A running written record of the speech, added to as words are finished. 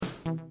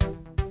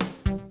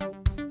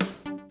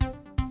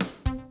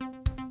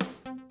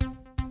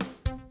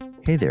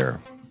Hey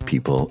there,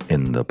 people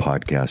in the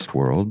podcast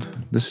world.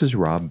 This is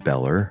Rob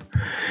Beller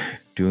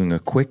doing a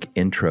quick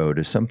intro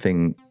to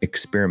something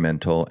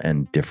experimental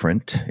and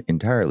different,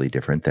 entirely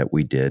different, that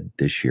we did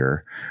this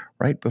year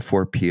right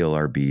before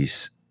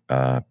PLRB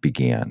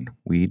began.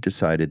 We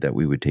decided that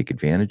we would take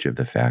advantage of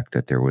the fact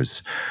that there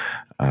was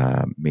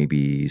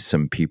maybe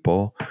some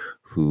people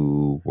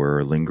who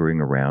were lingering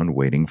around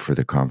waiting for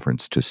the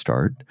conference to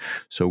start.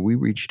 So we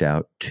reached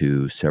out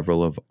to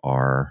several of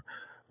our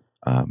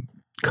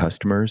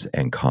customers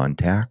and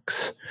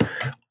contacts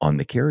on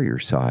the carrier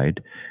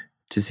side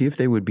to see if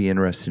they would be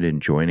interested in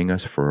joining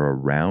us for a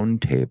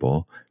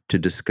roundtable to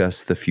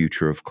discuss the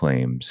future of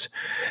claims.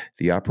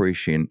 The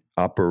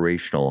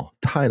operational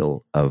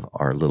title of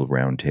our little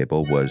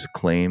roundtable was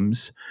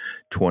Claims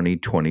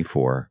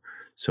 2024.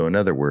 So in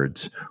other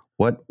words,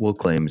 what will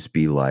claims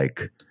be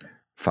like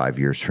 5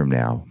 years from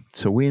now?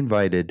 So we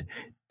invited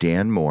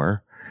Dan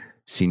Moore,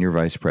 Senior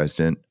Vice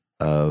President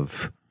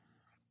of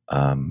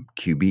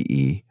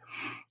QBE,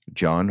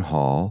 John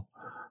Hall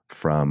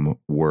from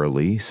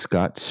Worley,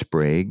 Scott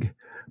Sprague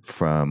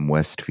from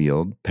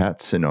Westfield, Pat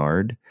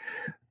Sinnard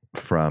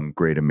from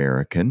Great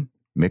American,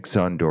 Mick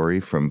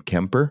Zondori from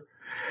Kemper,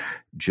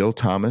 Jill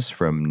Thomas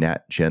from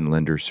NatGen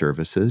Lender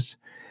Services,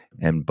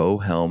 and Bo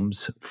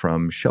Helms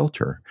from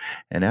Shelter,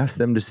 and asked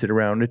them to sit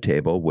around a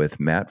table with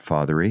Matt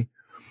Fothery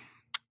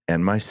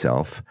and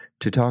myself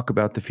to talk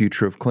about the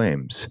future of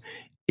claims.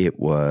 It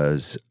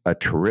was a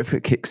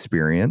terrific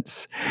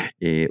experience.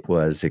 It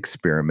was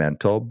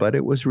experimental, but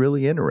it was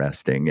really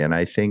interesting. And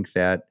I think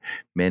that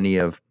many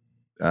of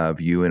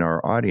you in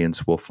our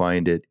audience will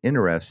find it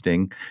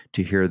interesting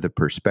to hear the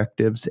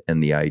perspectives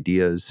and the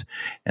ideas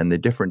and the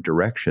different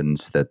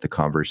directions that the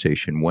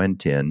conversation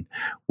went in,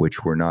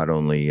 which were not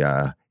only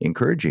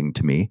encouraging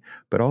to me,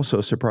 but also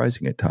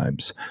surprising at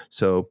times.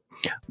 So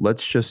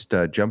let's just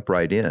jump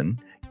right in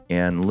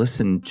and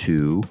listen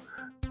to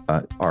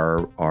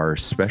our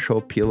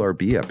special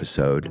PLRB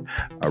episode,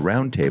 a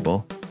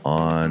roundtable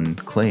on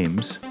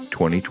claims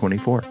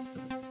 2024.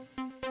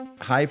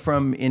 Hi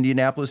from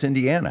Indianapolis,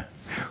 Indiana.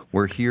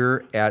 We're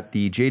here at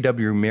the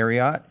JW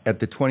Marriott at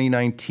the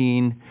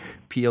 2019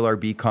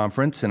 PLRB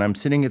conference, and I'm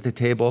sitting at the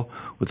table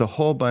with a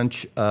whole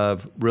bunch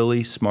of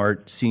really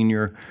smart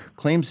senior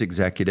claims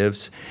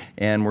executives,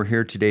 and we're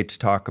here today to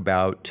talk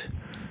about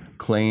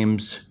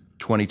claims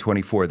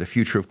 2024, the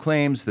future of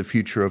claims, the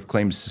future of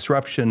claims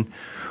disruption,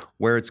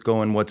 where it's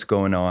going, what's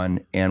going on,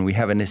 and we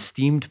have an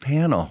esteemed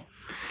panel,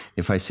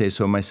 if I say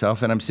so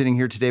myself. And I'm sitting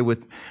here today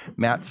with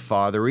Matt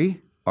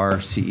Fothery, our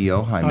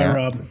CEO. Hi, Matt.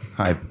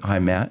 Hi, Rob. Hi,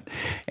 Matt.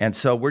 And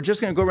so we're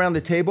just going to go around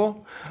the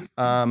table,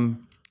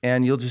 and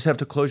you'll just have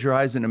to close your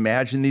eyes and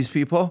imagine these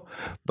people.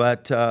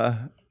 But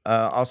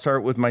I'll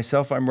start with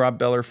myself. I'm Rob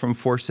Beller from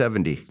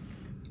 470.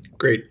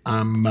 Great.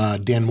 I'm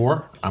Dan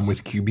Moore. I'm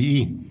with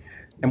QBE.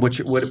 And what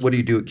do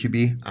you do at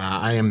QB?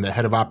 I am the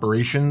head of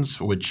operations,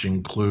 which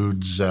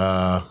includes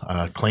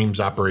claims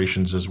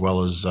operations as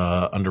well as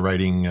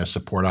underwriting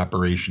support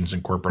operations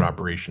and corporate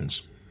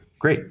operations.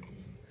 Great.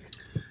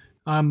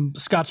 I'm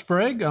Scott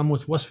Sprague. I'm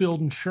with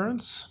Westfield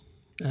Insurance,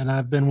 and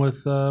I've been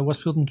with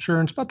Westfield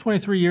Insurance about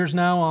 23 years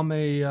now. I'm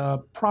a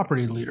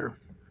property leader.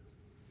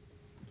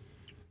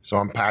 So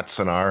I'm Pat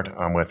Sinnard.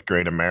 I'm with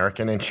Great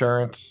American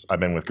Insurance. I've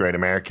been with Great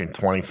American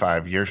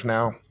 25 years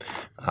now.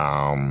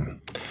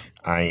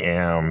 I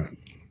am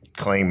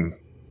claim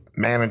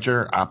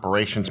manager,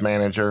 operations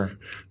manager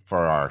for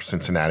our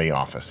Cincinnati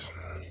office.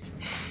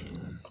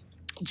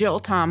 Jill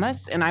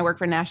Thomas, and I work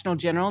for National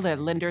General, the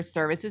Lender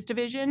Services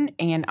Division,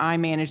 and I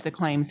manage the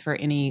claims for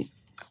any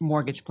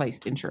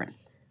mortgage-placed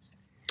insurance.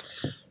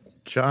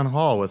 John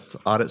Hall with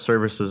Audit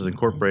Services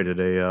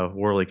Incorporated, a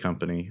Worley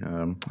company.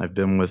 I've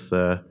been with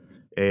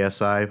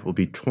ASI, will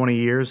be 20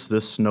 years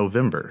this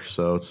November,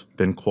 so it's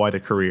been quite a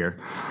career.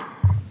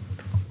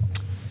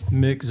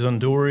 Mick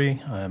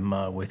Zondori.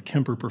 I'm with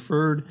Kemper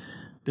Preferred.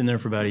 Been there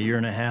for about 1.5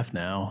 years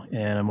now,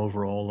 and I'm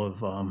over all of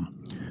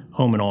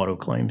home and auto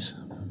claims.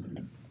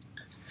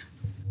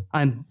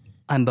 I'm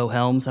Bo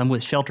Helms. I'm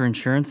with Shelter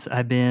Insurance.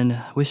 I've been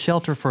with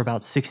Shelter for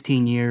about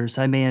 16 years.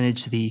 I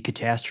manage the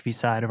catastrophe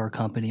side of our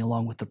company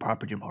along with the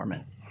property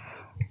department.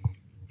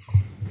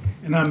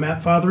 And I'm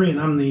Matt Fothery,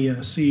 and I'm the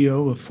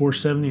CEO of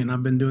 470, and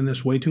I've been doing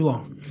this way too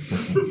long.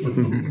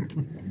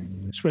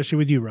 Especially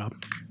with you, Rob.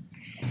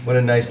 What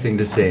a nice thing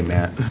to say,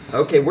 Matt.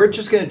 Okay, we're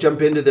just going to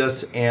jump into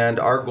this, and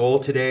our goal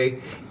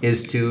today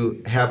is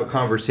to have a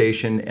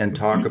conversation and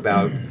talk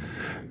about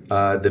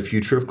the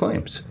future of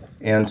claims.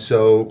 And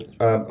so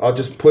I'll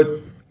just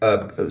put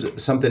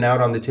something out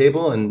on the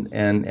table,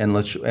 and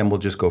we'll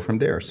just go from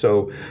there.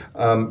 So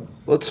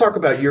let's talk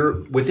about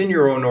within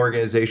your own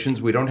organizations.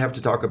 We don't have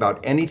to talk about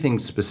anything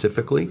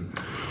specifically.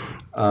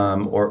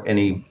 Or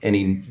any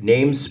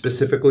names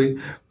specifically,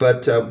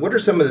 but what are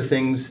some of the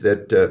things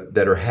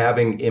that are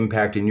having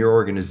impact in your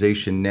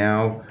organization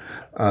now,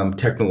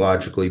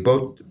 technologically,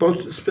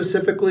 both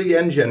specifically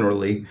and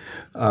generally,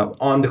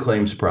 on the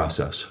claims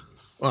process?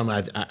 Well,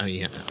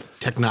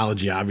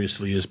 technology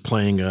obviously is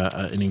playing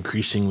an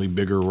increasingly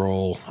bigger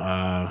role,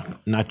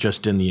 not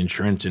just in the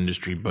insurance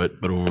industry, but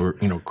over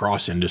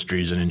across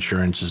industries, and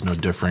insurance is no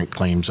different.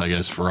 Claims, I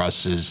guess, for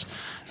us is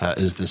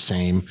the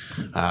same.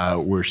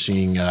 We're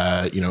seeing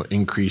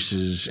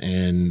increases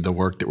in the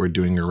work that we're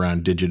doing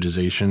around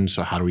digitization.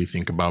 So how do we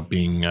think about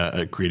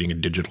creating a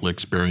digital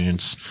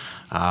experience,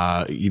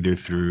 either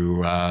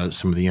through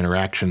some of the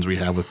interactions we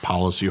have with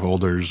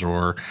policyholders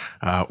or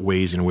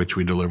ways in which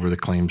we deliver the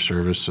claim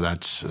service. So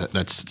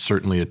that's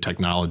certainly a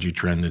technology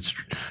trend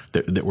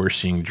that we're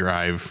seeing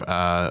drive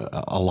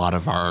a lot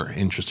of our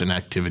interest and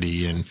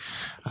activity. And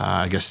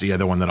I guess the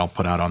other one that I'll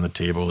put out on the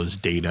table is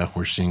data.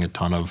 We're seeing a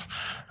ton of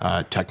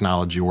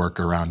technology work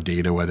around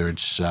data, whether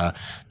it's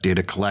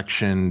data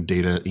collection,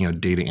 data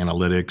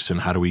analytics, and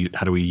how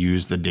do we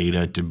use the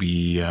data to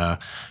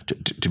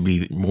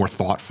be more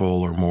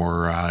thoughtful or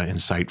more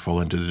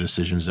insightful into the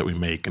decisions that we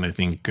make. And I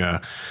think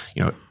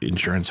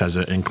insurance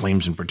and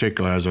claims in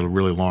particular has a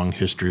really long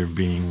history of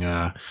being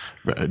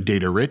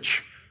data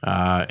rich.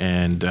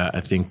 And I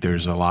think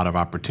there's a lot of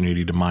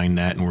opportunity to mine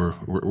that, and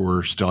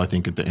we're still, I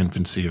think, at the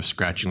infancy of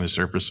scratching the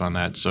surface on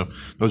that. So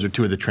those are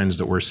two of the trends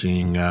that we're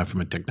seeing from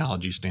a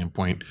technology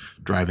standpoint,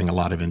 driving a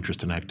lot of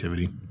interest and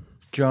activity.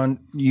 John,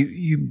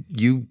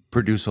 you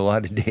produce a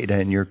lot of data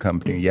in your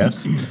company,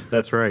 yes?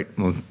 That's right.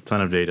 Well, a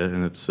ton of data,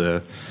 and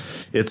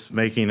it's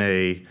making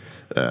a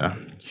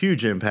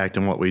huge impact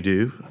on what we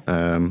do.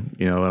 And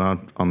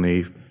on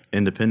the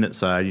independent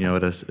side,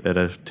 at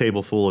a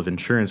table full of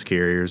insurance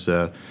carriers,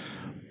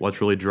 what's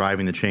really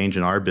driving the change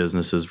in our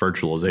business is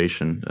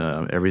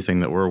virtualization. Everything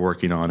that we're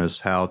working on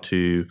is how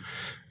to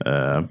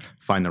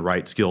find the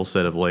right skill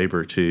set of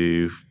labor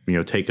to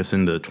take us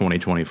into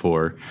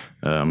 2024.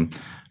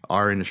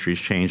 Our industry's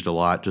changed a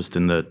lot just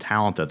in the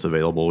talent that's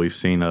available. We've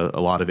seen a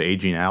lot of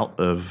aging out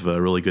of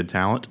really good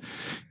talent,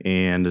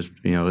 and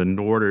in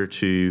order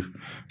to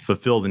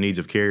fulfill the needs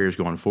of carriers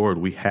going forward,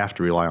 we have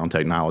to rely on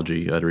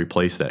technology to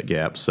replace that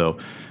gap. So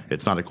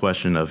it's not a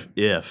question of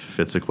if;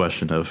 it's a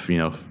question of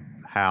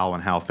how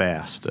and how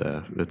fast.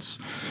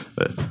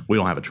 We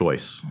don't have a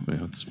choice.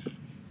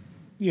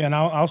 Yeah, and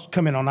I'll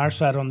come in on our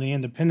side on the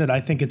independent.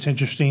 I think it's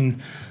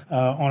interesting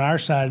on our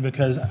side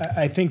because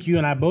I think you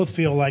and I both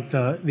feel like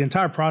the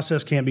entire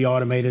process can't be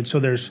automated. So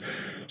there's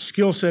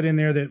skill set in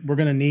there that we're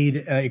going to need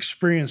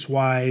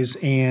experience-wise,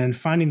 and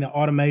finding the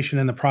automation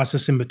and the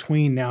process in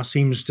between now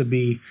seems to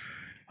be,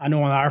 I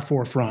know, on our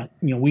forefront.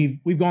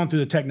 We've gone through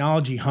the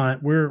technology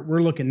hunt.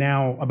 We're looking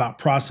now about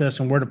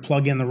process and where to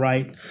plug in the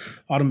right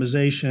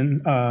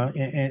automation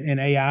and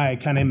AI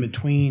kind of in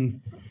between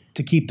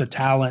to keep the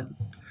talent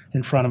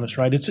in front of us,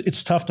 right?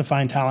 It's tough to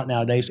find talent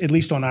nowadays, at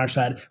least on our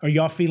side. Are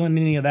y'all feeling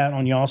any of that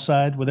on y'all's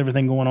side with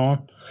everything going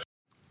on?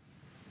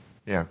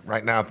 Yeah,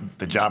 right now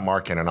the job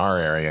market in our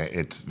area,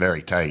 it's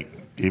very tight.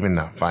 Even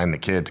to find the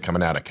kids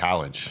coming out of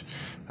college,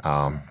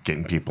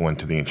 getting people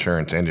into the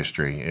insurance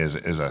industry is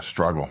a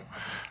struggle.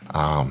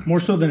 More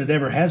so than it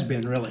ever has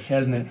been, really,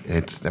 hasn't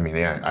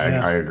it?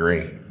 I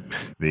agree.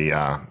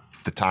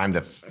 The time to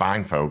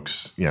find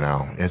folks,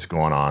 it's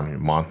going on a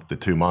month to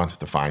 2 months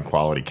to find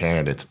quality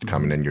candidates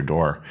coming in your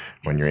door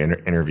when you're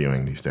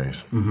interviewing these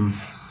days. Mm-hmm.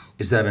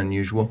 Is that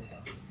unusual?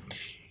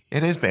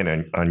 It has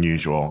been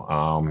unusual.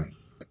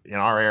 In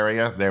our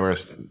area, there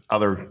was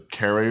other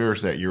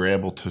carriers that you're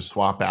able to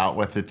swap out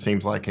with, it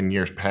seems like, in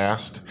years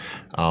past.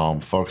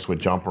 Folks would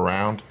jump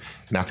around,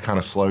 and that's kind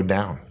of slowed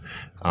down.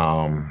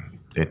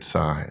 It's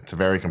a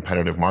very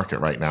competitive market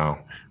right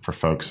now for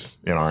folks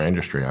in our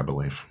industry, I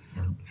believe.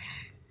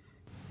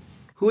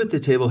 Who at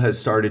the table has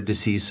started to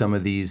see some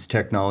of these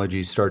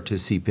technologies start to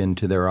seep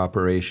into their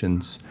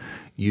operations,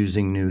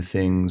 using new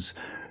things,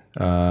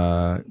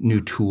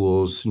 new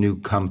tools, new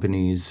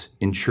companies,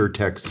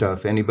 InsurTech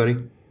stuff? Anybody?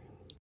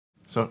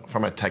 So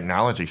from a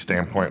technology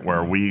standpoint,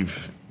 where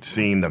we've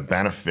seen the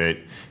benefit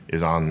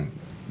is on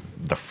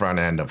the front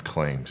end of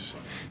claims,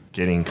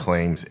 getting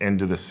claims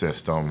into the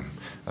system,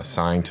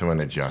 assigned to an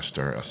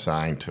adjuster,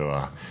 assigned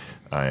to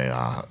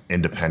a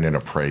independent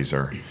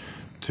appraiser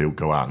to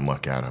go out and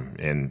look at them.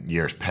 In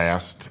years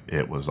past,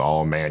 it was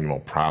all manual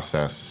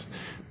process,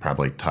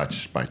 probably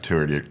touched by two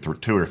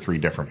or three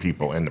different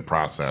people in the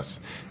process,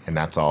 and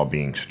that's all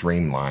being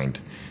streamlined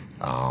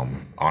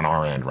on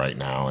our end right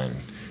now, and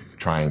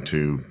trying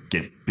to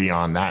get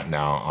beyond that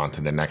now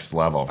onto the next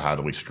level of how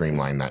do we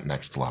streamline that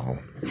next level.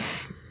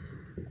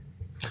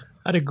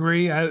 I'd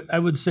agree. I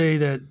would say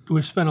that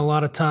we've spent a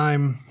lot of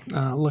time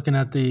looking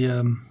at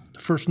the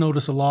first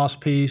notice of loss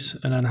piece,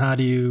 and then how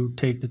do you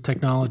take the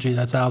technology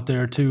that's out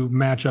there to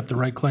match up the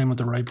right claim with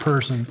the right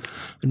person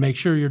and make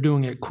sure you're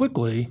doing it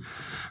quickly,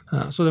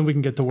 so then we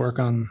can get to work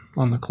on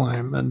the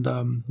claim, and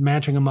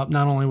matching them up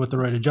not only with the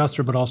right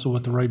adjuster but also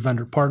with the right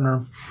vendor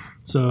partner.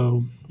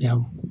 So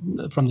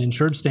from the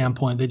insured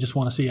standpoint, they just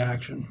want to see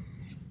action,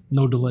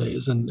 no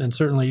delays, and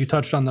certainly you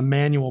touched on the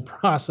manual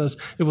process.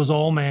 It was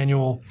all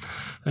manual,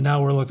 and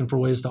now we're looking for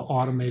ways to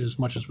automate as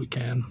much as we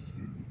can.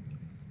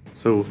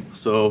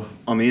 So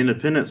on the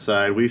independent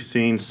side, we've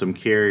seen some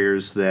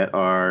carriers that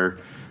are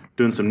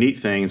doing some neat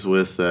things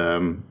with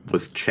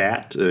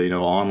chat,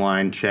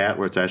 online chat,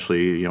 where it's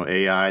actually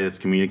AI that's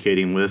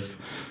communicating with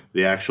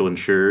the actual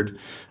insured.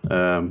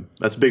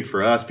 That's big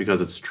for us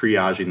because it's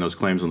triaging those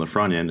claims on the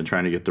front end and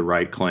trying to get the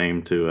right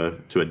claim to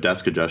a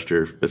desk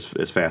adjuster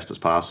as fast as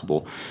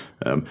possible.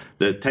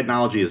 The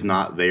technology is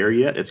not there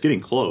yet. It's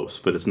getting close,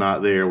 but it's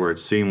not there where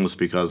it's seamless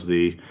because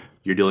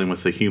you're dealing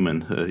with a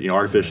human,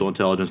 artificial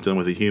intelligence dealing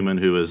with a human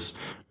who is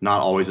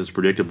not always as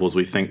predictable as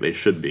we think they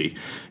should be.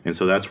 And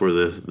so that's where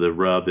the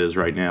rub is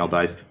right now,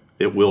 but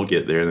it will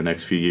get there in the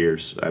next few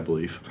years, I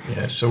believe.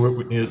 Yeah,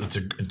 so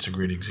it's a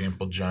great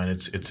example, John.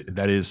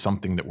 That is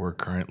something that we're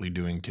currently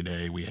doing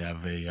today. We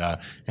have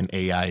an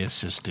AI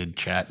assisted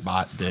chat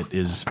bot that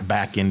is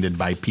back-ended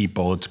by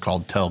people. It's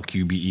called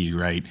TellQBE,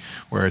 right?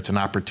 Where it's an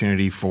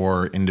opportunity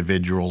for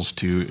individuals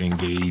to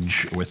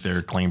engage with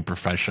their claim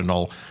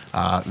professional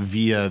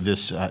via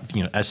this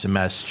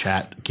SMS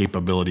chat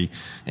capability.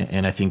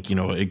 And I think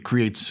it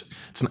creates.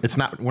 It's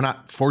not. We're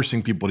not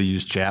forcing people to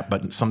use chat,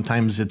 but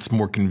sometimes it's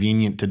more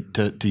convenient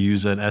to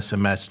use an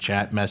SMS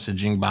chat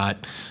messaging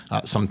bot.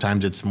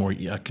 Sometimes it's more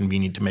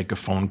convenient to make a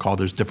phone call.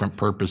 There's different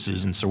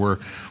purposes, and so we're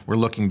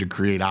looking to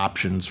create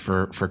options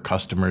for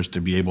customers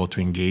to be able to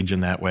engage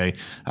in that way.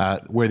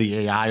 Where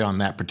the AI on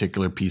that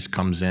particular piece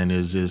comes in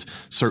is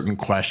certain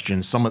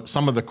questions. Some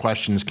of the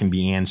questions can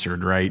be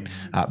answered right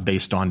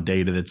based on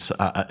data that's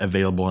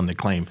available in the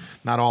claim.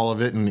 Not all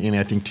of it, and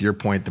I think to your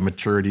point, the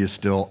maturity is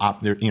still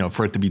up there.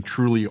 For it to be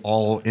truly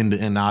all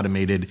end-to-end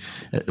automated,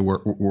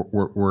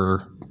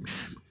 we're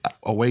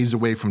a ways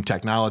away from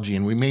technology,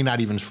 and we may not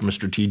even from a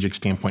strategic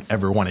standpoint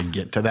ever want to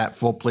get to that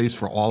full place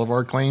for all of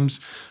our claims,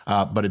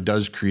 but it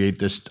does create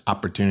this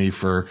opportunity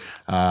for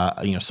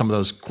some of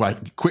those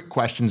quick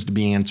questions to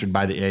be answered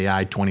by the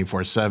AI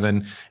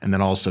 24/7, and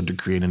then also to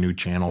create a new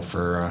channel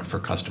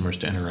for customers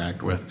to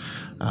interact with.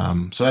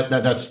 So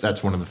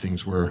that's one of the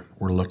things we're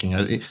looking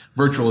at.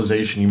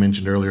 Virtualization you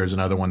mentioned earlier is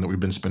another one that we've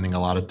been spending a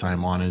lot of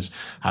time on. Is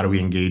how do we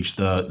engage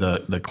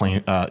the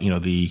claim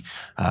the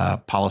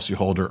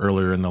policyholder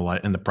earlier in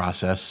the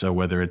process? So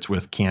whether it's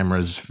with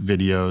cameras,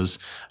 videos,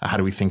 how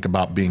do we think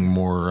about being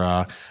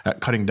more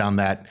cutting down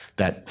that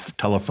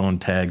telephone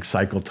tag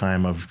cycle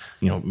time of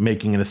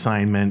making an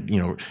assignment,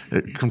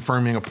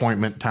 confirming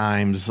appointment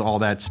times, all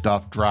that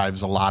stuff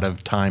drives a lot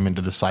of time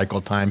into the cycle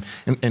time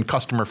and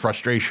customer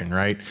frustration,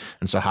 right?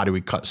 And so how do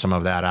we cut some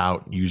of that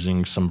out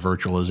using some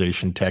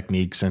virtualization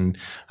techniques and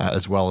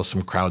as well as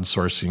some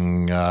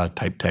crowdsourcing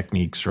type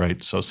techniques,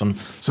 right? So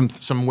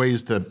some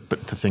ways to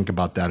think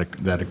about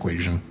that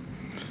equation.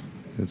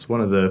 It's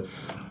one of the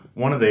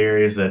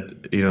areas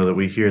that that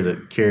we hear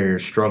that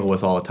carriers struggle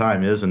with all the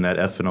time is in that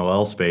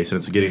F&OL space, and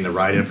it's getting the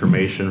right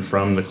information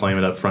from the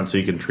claimant up front so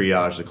you can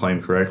triage the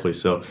claim correctly.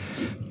 So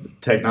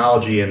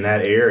technology in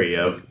that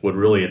area would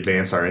really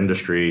advance our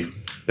industry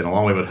in a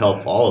long way, would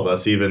help all of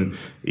us, even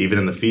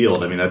in the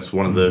field. I mean, that's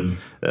one of the,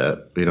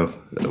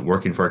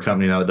 working for a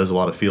company now that does a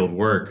lot of field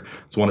work.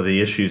 It's one of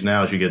the issues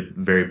now is you get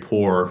very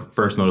poor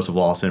first notice of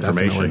loss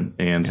information.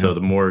 Definitely. And so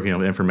the more,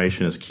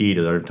 information is key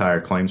to the entire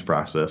claims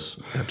process.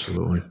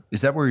 Absolutely.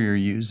 Is that where you're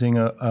using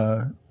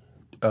a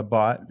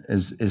bot?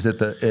 Is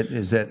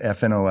it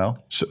F&OL?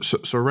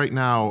 So right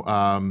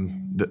now,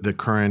 the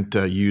current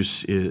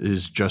use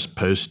is just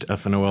post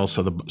F&OL.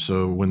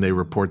 So when they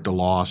report the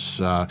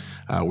loss,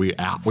 we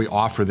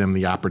offer them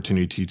the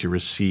opportunity to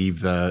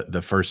receive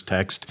the first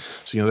text.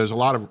 So there's a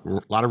lot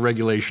of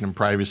regulation and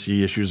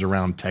privacy issues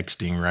around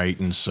texting, right?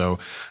 And so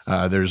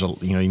there's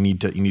you need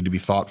to be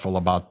thoughtful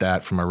about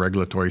that from a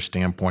regulatory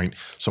standpoint.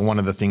 So one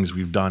of the things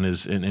we've done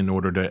is in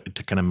order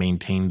to kind of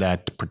maintain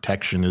that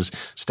protection is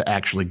to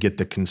actually get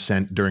the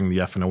consent during the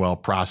F&OL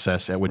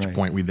process, at which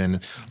point we then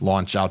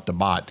launch out the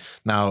bot.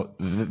 Now,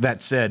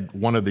 that said,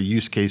 one of the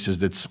use cases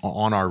that's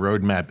on our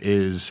roadmap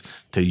is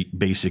to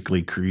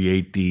basically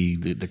create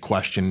the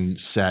question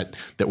set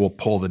that will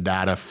pull the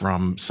data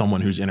from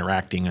someone who's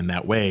interacting in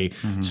that way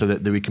so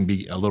that we can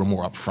be a little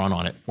more upfront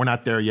on it. We're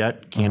not there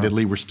yet.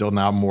 Candidly, we're still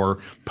now more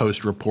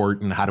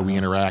post-report and how do we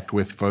interact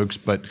with folks.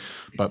 But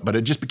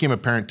it just became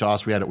apparent to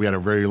us. We had a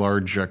very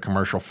large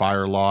commercial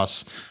fire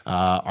loss.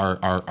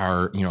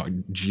 Our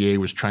GA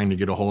was trying to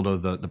get a hold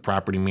of the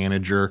property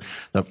manager.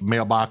 The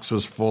mailbox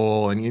was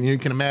full, and you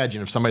can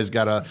imagine if somebody's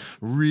got a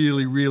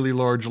really, really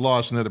large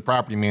loss and they're the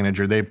property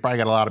manager, they probably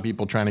got a lot of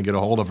people trying to get a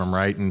hold of them,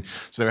 right? And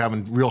so they're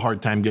having a real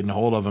hard time getting a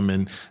hold of them.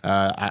 And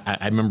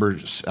I remember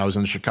I was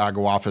in the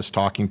Chicago office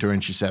talking to her,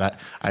 and she said,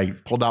 I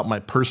pulled out my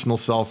personal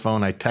cell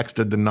phone, I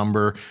texted the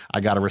number, I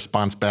got a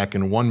response back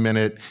in 1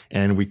 minute,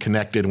 and we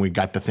connected and we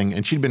got the thing.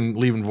 And she'd been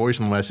leaving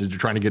voicemail messages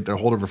trying to get a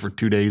hold of her for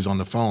 2 days on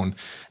the phone.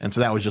 And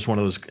so that was just one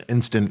of those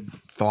instant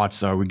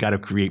thoughts. We got to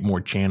create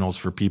more channels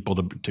for people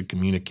to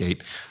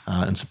communicate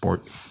and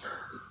support.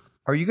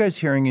 Are you guys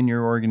hearing in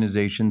your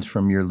organizations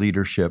from your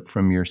leadership,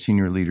 from your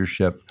senior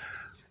leadership,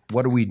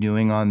 what are we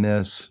doing on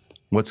this?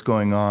 What's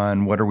going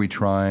on? What are we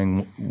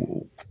trying?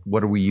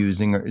 What are we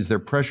using? Is there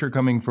pressure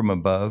coming from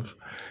above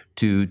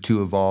to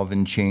evolve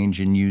and change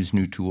and use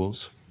new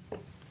tools?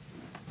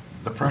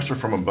 The pressure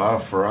from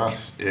above for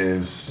us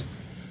is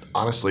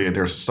honestly,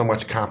 there's so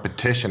much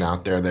competition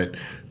out there that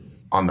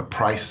on the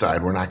price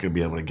side, we're not going to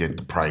be able to get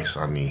the price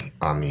on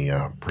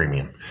the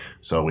premium.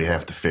 So we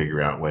have to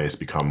figure out ways to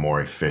become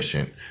more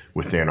efficient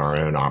within our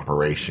own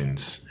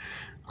operations.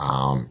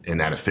 And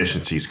that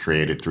efficiency is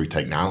created through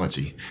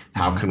technology.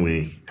 How can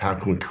we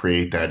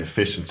create that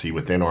efficiency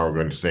within our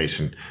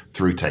organization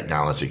through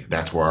technology?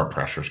 That's where our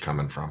pressure is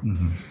coming from.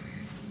 Mm-hmm.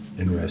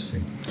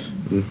 Interesting.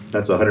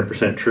 That's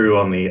 100% true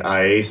on the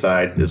IA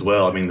side as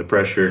well. I mean, that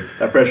pressure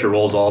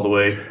rolls all the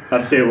way. Not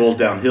to say it rolls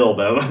downhill,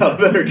 but I don't know how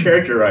to better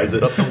characterize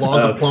it. The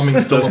laws of plumbing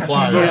still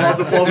apply. The laws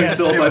of plumbing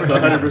still apply. That's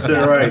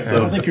 100% right.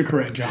 So I think you're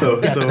correct,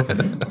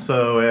 John.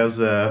 So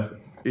as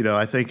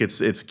I think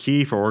it's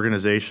key for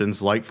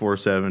organizations like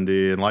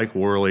 470 and like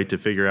Worley to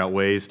figure out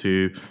ways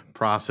to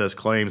process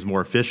claims more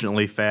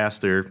efficiently,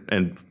 faster,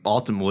 and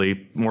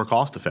ultimately more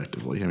cost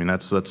effectively. I mean,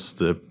 that's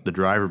the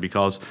driver,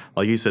 because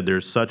like you said,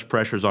 there's such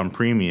pressures on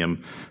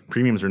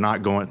premiums are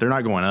not going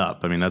up.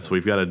 I mean,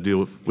 we've got to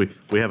do.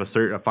 We have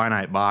a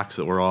finite box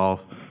that we're all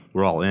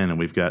in, and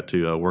we've got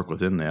to work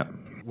within that.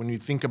 When you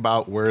think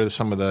about where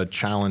some of the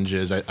challenge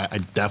is, I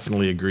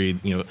definitely agree.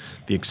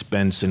 The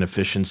expense and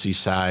efficiency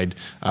side.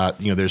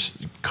 There's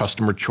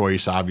customer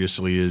choice,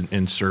 obviously,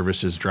 in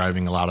services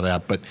driving a lot of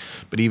that. But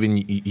even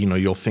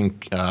you'll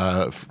think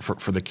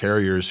for the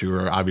carriers who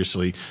are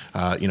obviously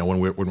when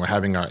we're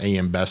having our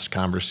AM Best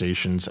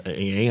conversations,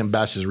 AM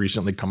Best has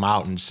recently come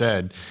out and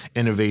said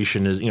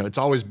innovation is it's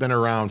always been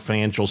around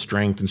financial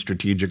strength and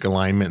strategic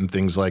alignment and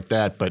things like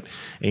that. But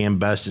AM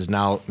Best has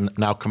now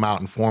come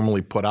out and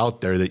formally put out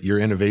there that your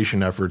innovation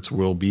efforts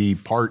will be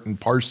part and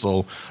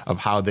parcel of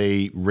how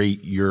they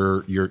rate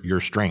your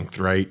strength,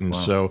 right? And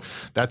so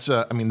that's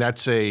a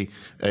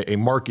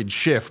market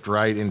shift,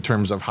 right, in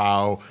terms of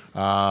how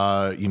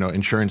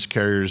insurance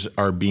carriers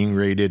are being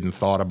rated and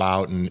thought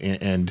about,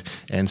 and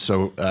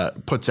so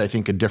puts, I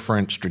think, a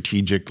different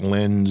strategic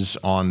lens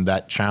on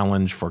that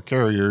challenge for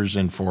carriers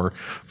and for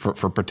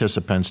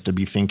participants to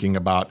be thinking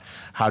about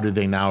how do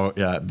they now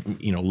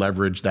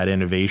leverage that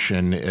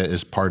innovation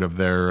as part of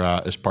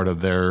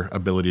their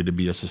ability to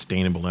be a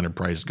sustainable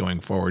enterprise going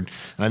forward.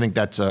 And I think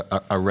that's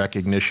a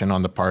recognition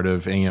on the part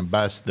of AM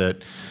Best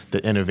that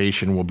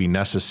innovation will be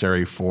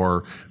necessary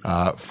for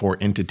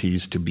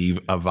entities to be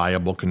a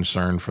viable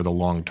concern for the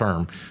long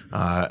term.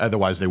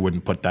 Otherwise, they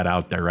wouldn't put that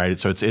out there, right?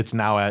 So it's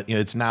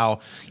now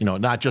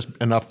not just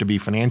enough to be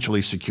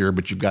financially secure,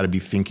 but you've got to be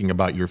thinking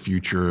about your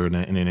future in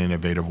an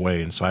innovative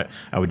way. And so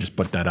I would just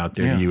put that out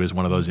there to you as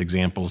one of those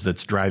examples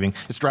that's driving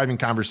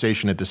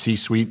conversation at the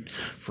C-suite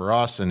for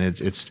us, and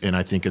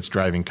I think it's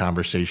driving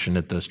conversation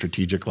at the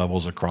strategic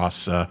levels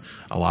across a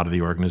lot of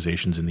the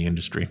organizations in the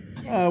industry.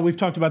 We've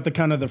talked about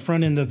the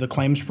front end of the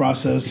claims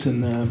process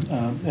and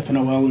the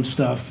F&OL and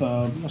stuff.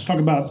 Let's talk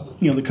about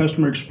the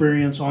customer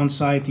experience on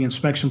site, the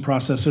inspection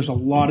process. There's a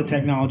lot of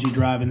technology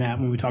driving that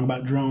when we talk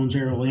about drones,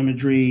 aerial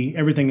imagery,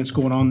 everything that's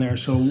going on there.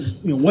 So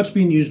what's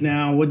being used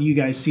now? What do you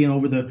guys see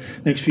over the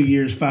next few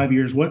years, 5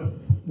 years? What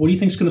do you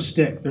think is going to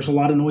stick? There's a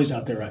lot of noise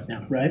out there right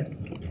now, right?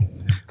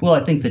 Well,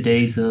 I think the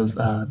days of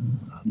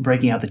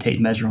breaking out the tape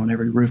measure on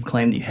every roof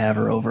claim that you have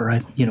are over.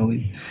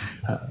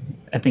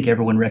 I think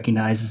everyone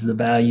recognizes the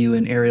value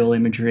in aerial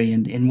imagery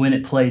and when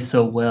it plays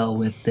so well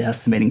with the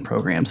estimating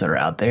programs that are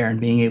out there, and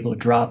being able to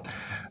drop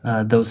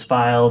those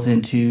files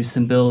into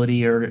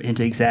Symbility or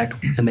into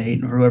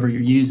Xactimate or whoever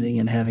you're using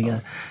and having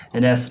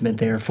an estimate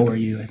there for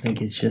you. I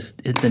think it's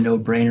a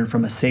no-brainer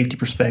from a safety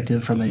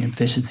perspective, from an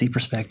efficiency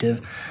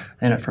perspective,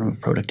 and from a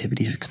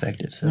productivity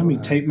perspective. So, how many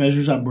tape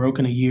measures I've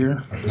broken a year?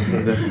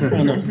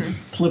 Trying to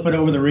flip it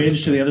over the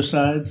ridge to the other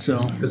side.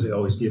 So because they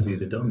always give you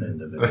the dumb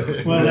end of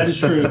it. Well, that is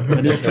true.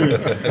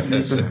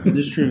 It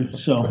is true.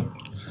 So,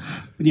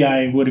 yeah,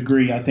 I would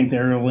agree. I think the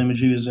aerial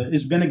imagery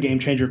has been a game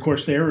changer. Of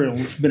course, the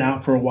aerial's been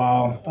out for a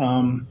while.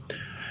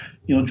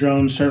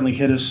 Drones certainly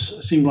hit us.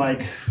 Seemed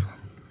like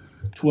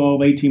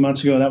 12, 18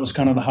 months ago, that was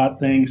kind of the hot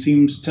thing.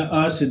 Seems to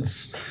us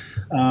it's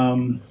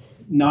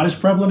not as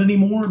prevalent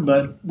anymore,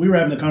 but we were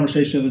having the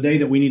conversation the other day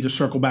that we need to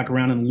circle back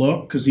around and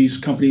look, because these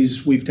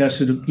companies we've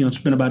tested, it's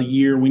been about a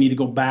year. We need to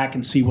go back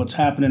and see what's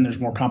happening. There's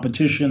more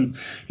competition.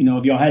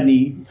 Have y'all had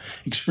any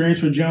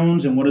experience with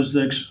drones, and what does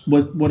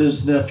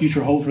the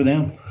future hold for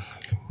them?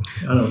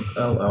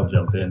 I'll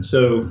jump in.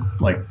 So,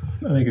 I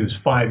think it was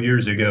 5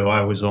 years ago,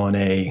 I was on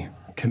a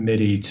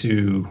committee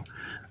to,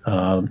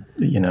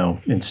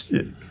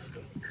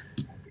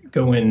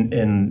 go in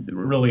and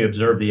really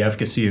observe the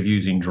efficacy of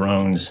using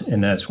drones.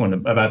 And that's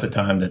about the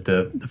time that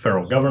the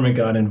federal government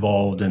got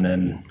involved, and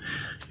then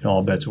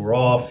all bets were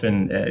off.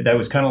 And that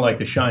was kind of like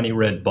the shiny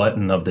red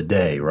button of the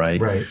day, right?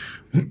 Right.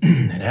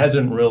 It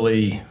hasn't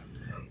really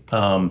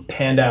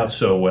panned out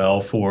so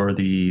well for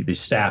the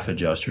staff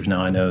adjusters.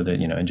 Now, I know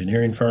that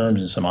engineering firms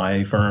and some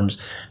IA firms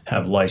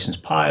have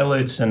licensed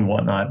pilots and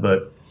whatnot,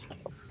 but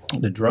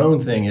the drone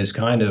thing is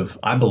kind of,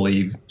 I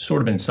believe,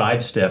 sort of been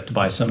sidestepped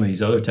by some of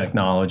these other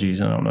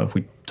technologies. I don't know if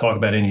we talk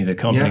about any of the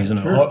companies, and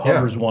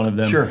Hover's one of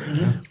them. Sure.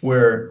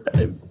 Where,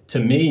 to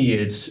me,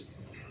 it's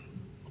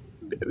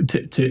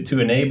to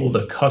enable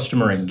the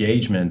customer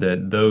engagement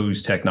that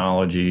those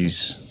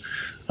technologies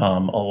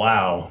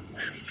allow,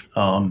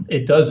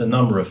 it does a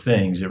number of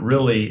things.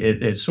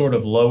 It sort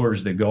of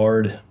lowers the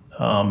guard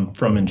from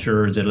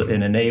insureds. It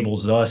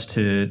enables us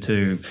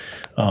to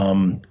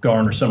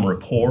garner some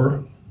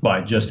rapport by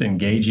just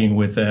engaging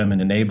with them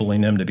and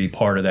enabling them to be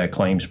part of that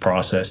claims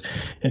process.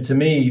 And to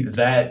me,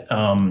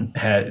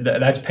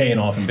 that's paying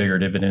off in bigger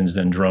dividends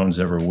than drones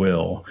ever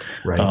will.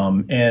 Right.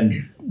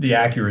 And the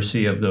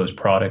accuracy of those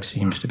products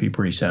seems to be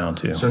pretty sound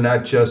too. So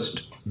not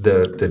just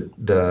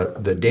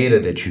the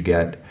data that you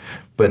get,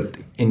 but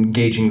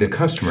engaging the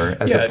customer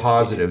as a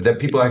positive, that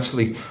people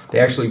actually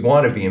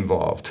want to be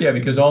involved. Yeah,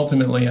 because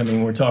ultimately, I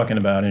mean, we're talking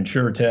about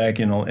InsurTech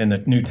and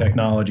the new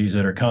technologies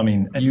that are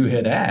coming. You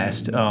had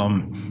asked,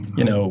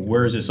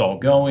 where is this all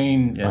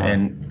going?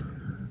 And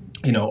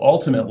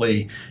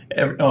ultimately,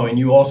 and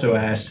you also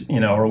asked,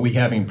 are we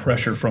having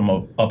pressure from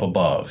up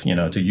above,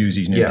 to use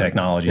these new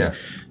technologies? Yeah.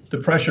 The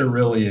pressure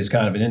really is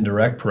kind of an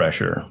indirect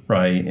pressure,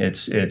 right?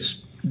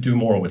 It's do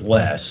more with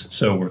less.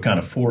 So we're kind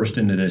of forced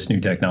into this new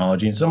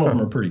technology, and some of them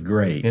are pretty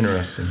great.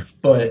 Interesting.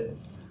 But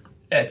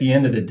at the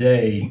end of the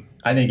day,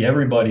 I think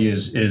everybody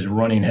is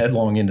running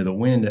headlong into the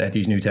wind at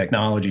these new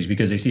technologies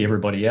because they see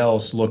everybody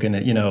else looking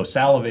at,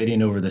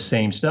 salivating over the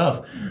same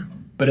stuff.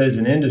 But as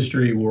an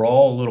industry, we're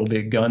all a little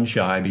bit gun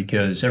shy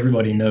because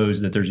everybody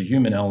knows that there's a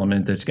human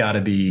element that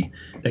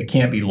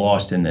can't be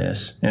lost in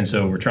this. And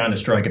so we're trying to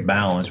strike a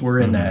balance. We're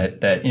in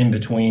that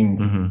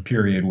in-between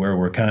period where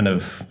we're kind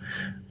of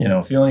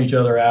feeling each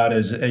other out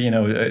as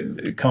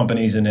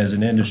companies and as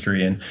an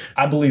industry. And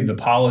I believe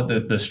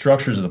the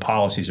structures of the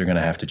policies are going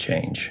to have to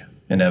change.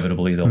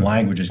 Inevitably, the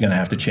language is going to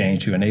have to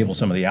change to enable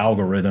some of the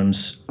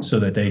algorithms so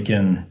that they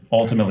can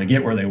ultimately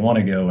get where they want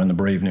to go in the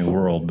brave new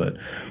world. But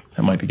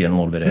that might be getting a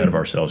little bit ahead of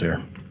ourselves here.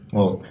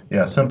 Well,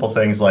 yeah, simple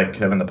things like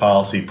having the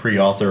policy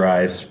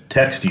pre-authorize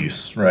text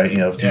use, right?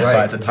 To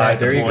decide the time.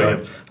 There you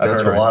go. I've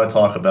heard a lot of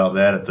talk about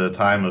that at the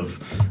time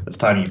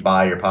you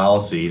buy your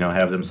policy.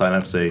 Have them sign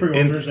up, say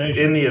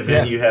in the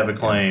event you have a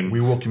claim,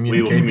 we will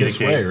communicate this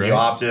way, right? You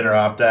opt in or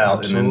opt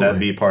out, and then that'd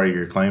be part of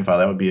your claim file.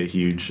 That would be a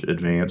huge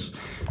advance.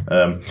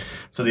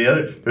 So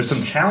there's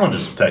some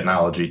challenges with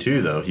technology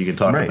too, though. You can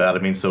talk about. I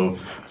mean, so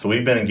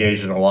we've been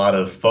engaged in a lot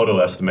of photo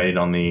estimating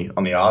on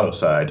the auto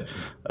side.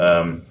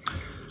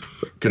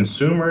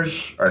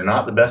 Consumers are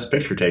not the best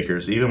picture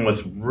takers, even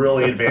with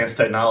really advanced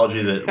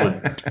technology that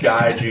would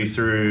guide you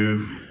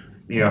through,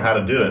 how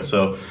to do it.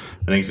 So,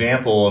 an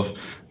example of,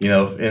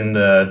 in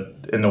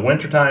the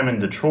wintertime in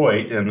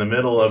Detroit, in the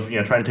middle of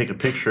trying to take a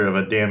picture of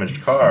a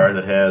damaged car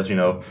that has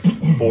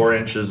 4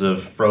 inches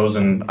of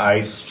frozen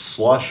ice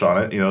slush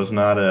on it, is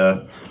not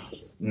a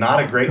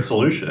great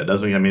solution. It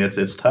doesn't. I mean,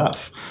 it's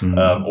tough.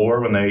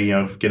 Or when they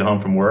get home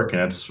from work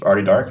and it's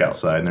already dark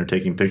outside and they're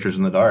taking pictures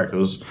in the dark,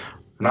 those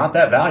not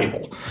that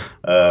valuable.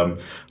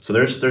 So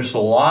there's a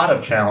lot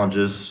of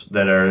challenges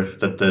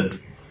that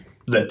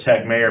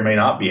tech may or may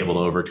not be able to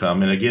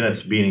overcome. And again,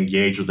 it's being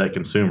engaged with that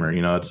consumer.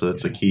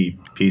 It's a key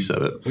piece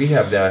of it. We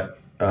have that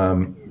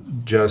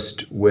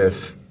just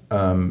with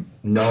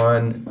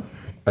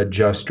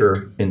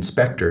non-adjuster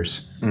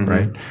inspectors,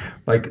 right?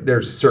 Like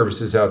there's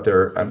services out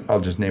there. I'll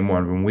just name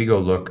one. When we go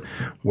look,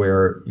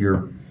 where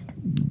you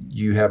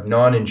have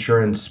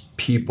non-insurance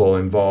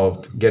people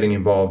getting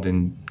involved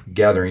in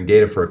gathering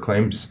data for a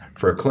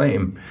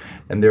claim,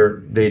 and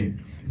they're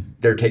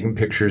taking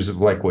pictures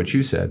of, like what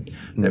you said,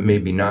 that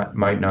maybe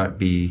might not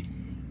be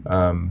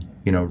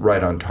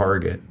right on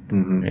target.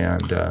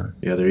 And they're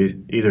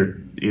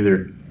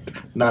either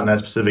not in that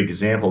specific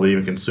example, but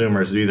even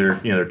consumers, either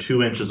they're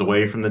 2 inches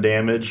away from the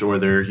damage, or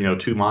they're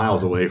 2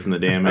 miles away from the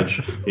damage.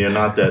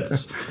 Not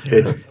that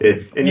they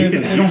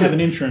don't have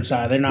an insurance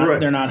eye.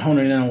 They're not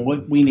honing in on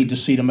what we need to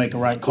see to make a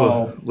right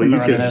call, an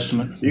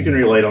estimate. You can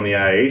relate on the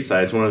IAA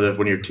side. It's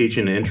when you're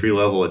teaching an entry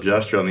level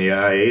adjuster on the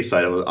IAA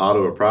side of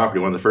auto or property,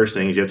 one of the first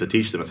things you have to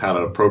teach them is how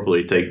to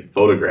appropriately take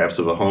photographs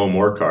of a home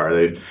or car.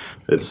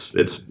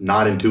 It's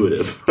not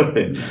intuitive,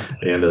 and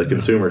the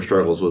consumer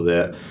struggles with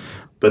that.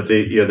 But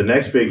the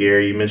next big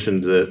area, you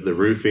mentioned the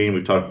roofing.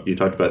 You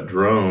talked about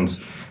drones.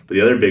 But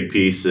the other big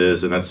piece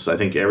is, and I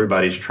think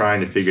everybody's trying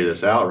to figure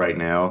this out right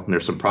now, and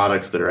there's some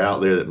products that are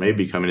out there that may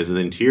be coming, is the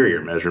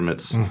interior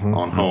measurements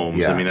on homes.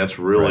 Yeah. I mean, that's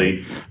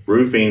really,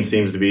 roofing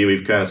seems to be,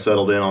 we've kind of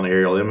settled in on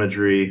aerial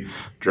imagery.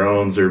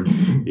 Drones are,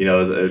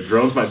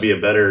 drones might be a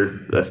better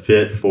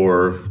fit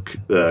for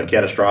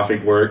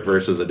catastrophic work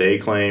versus a day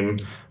claim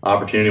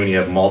opportunity when you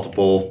have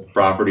multiple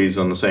properties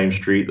on the same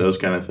street, those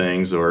kind of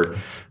things, or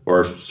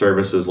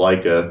services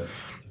like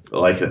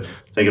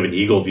think of an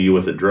Eagle View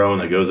with a drone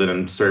that goes in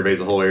and surveys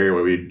the whole area,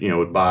 where we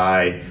would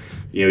buy,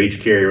 each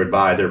carrier would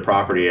buy their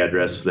property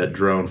address, that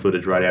drone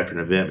footage right after an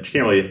event. But you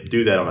can't really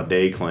do that on a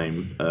day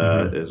claim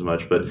as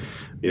much. But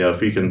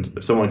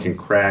if someone can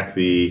crack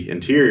the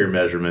interior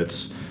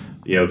measurements,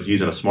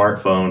 using a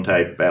smartphone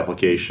type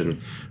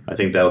application, I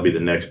think that'll be the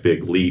next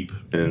big leap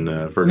in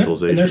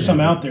virtualization. And there's some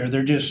out there.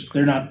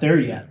 They're not there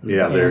yet.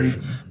 Yeah,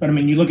 but I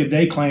mean, you look at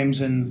day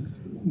claims, and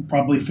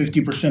probably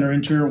 50% are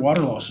interior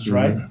water losses,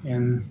 right?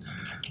 And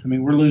I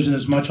mean, we're losing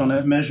as much on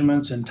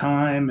measurements and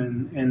time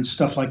and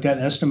stuff like that,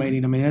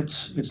 estimating. I mean,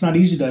 it's not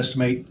easy to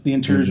estimate the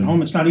interiors of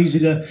home. It's not easy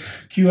to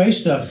QA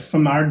stuff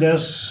from our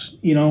desks,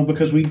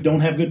 because we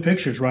don't have good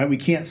pictures, right? We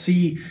can't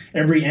see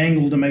every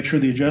angle to make sure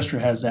the adjuster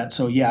has that.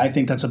 So, yeah, I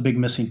think that's a big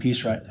missing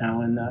piece right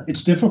now. And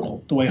it's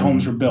difficult the way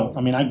homes are built.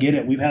 I mean, I get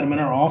it. We've had them in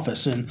our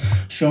office and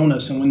shown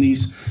us. And when you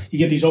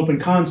get these open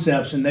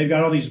concepts and they've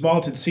got all these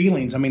vaulted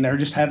ceilings, I mean, they're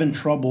just having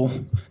trouble.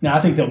 Now, I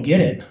think they'll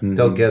get it.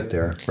 They'll get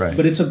there, right?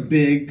 But it's a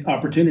big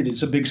opportunity.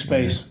 It's a big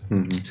space.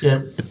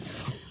 Yeah.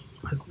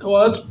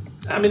 Well,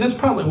 that's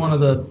probably one of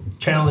the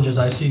challenges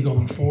I see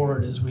going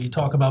forward as we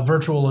talk about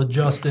virtual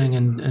adjusting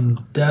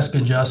and desk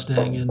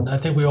adjusting. And I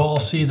think we all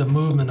see the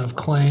movement of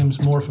claims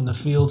more from the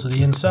field to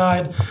the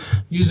inside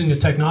using the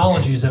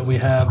technologies that we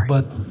have.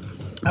 But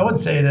I would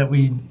say that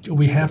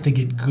we have to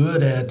get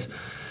good at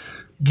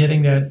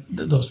getting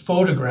those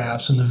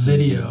photographs and the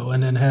video,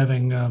 and then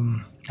having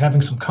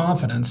some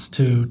confidence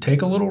to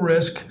take a little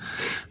risk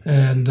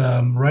and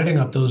writing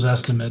up those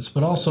estimates,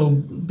 but also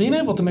being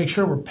able to make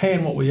sure we're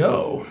paying what we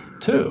owe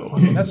too. I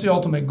mean, that's the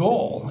ultimate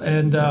goal.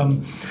 And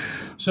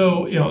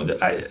so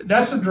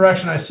that's the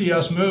direction I see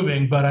us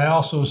moving, but I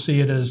also see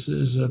it as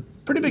a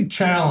pretty big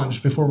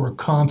challenge before we're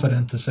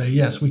confident to say,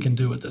 yes, we can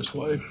do it this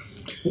way.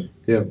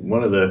 Yeah,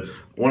 one of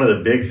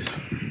the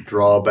big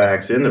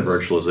drawbacks in the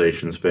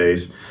virtualization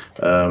space,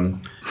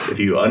 if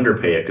you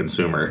underpay a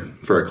consumer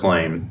for a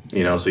claim,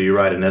 so you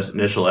write an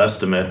initial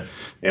estimate,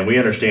 and we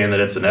understand that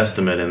it's an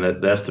estimate and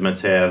that the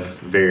estimates have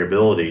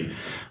variability,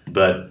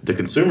 but the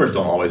consumers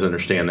don't always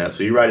understand that.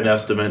 So you write an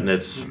estimate and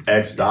it's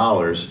X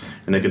dollars,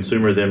 and the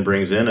consumer then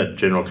brings in a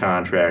general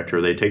contractor.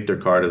 They take their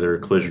car to their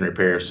collision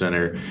repair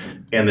center,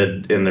 and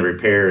the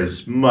repair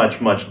is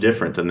much, much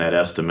different than that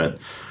estimate.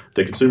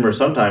 The consumer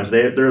sometimes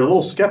they're a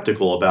little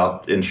skeptical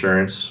about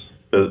insurance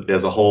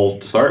as a whole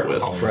to start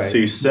with. Right. So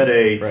you set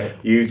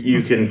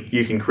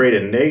you can create a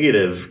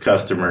negative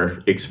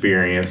customer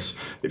experience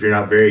if you're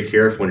not very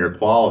careful when your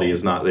quality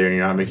is not there and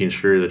you're not making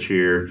sure that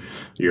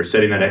you're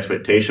setting that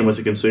expectation with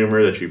the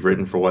consumer, that you've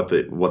written for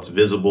what's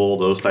visible,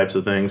 those types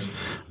of things.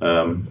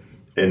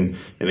 And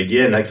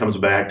again, that comes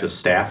back to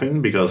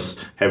staffing, because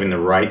having the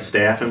right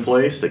staff in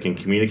place that can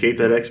communicate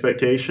that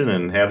expectation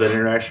and have that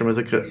interaction with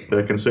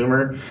the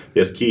consumer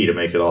is key to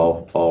make it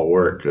all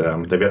work.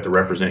 They've got to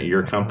represent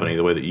your company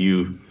the way that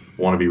you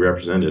want to be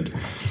represented.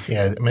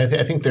 Yeah, I mean,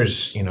 I think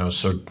there's,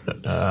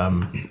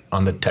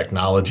 on the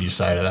technology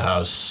side of the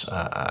house,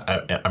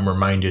 I'm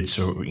reminded.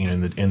 So,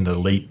 in the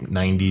late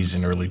 '90s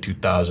and early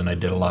 2000, I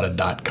did a lot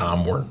of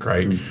 .com work,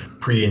 right?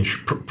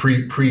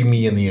 Pre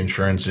me in the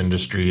insurance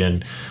industry,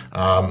 and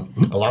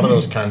a lot of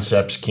those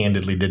concepts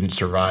candidly didn't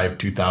survive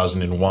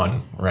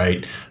 2001,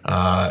 right?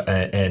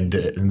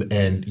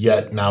 And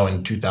yet now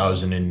in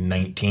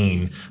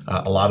 2019,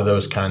 a lot of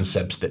those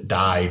concepts that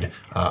died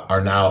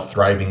are now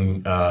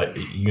thriving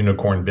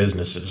unicorn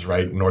businesses,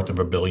 right? North of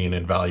 $1 billion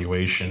in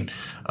valuation.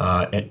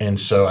 And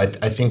so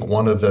I think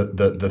one of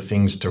the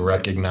things to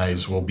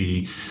recognize will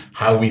be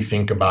how we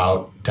think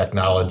about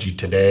technology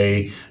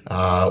today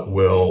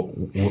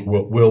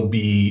will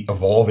be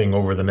evolving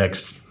over the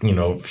next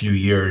few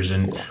years,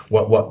 and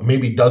what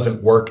maybe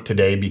doesn't work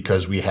today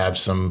because we have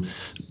some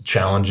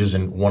challenges.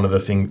 And one of the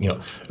things,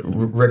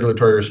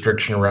 regulatory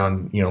restriction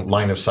around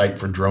line of sight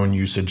for drone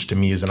usage to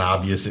me is an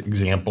obvious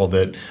example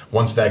that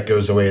once that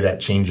goes away, that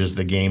changes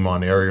the game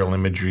on aerial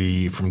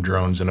imagery from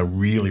drones in a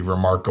really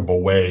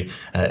remarkable way.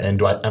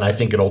 And I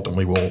think it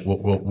ultimately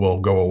will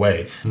go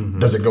away. Mm-hmm.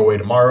 Does it go away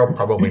tomorrow?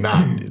 Probably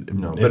not.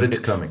 No, but it's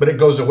coming. But it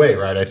goes away,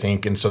 right? I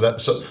think, and so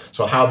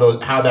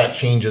how that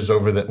changes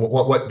over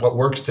what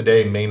works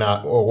today may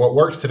not, or what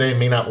works today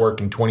may not work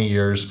in 20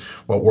 years.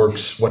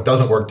 What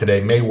doesn't work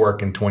today may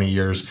work in 20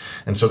 years,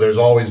 and so there's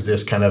always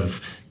this kind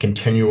of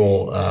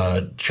continual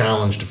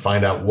challenge to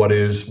find out what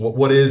is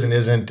and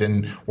isn't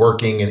and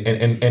working,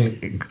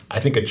 and I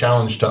think a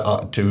challenge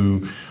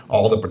to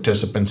all the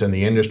participants in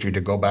the industry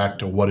to go back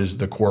to what is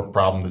the core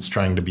problem that's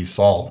trying to be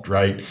solved,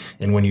 right?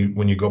 And when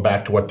you go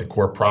back to what the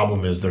core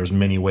problem is, there's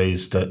many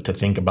ways to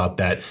think about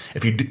that.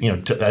 If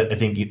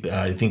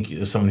I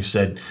think somebody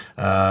said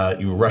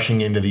you were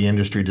rushing into the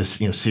industry to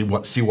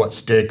see what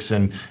sticks,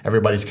 and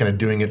everybody's kind of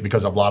doing it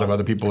because a lot of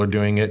other people are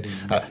doing it.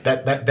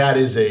 That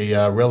is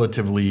a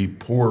relatively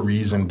poor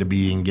reason to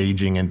be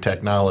engaging in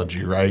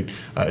technology, right?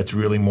 It's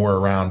really more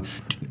around,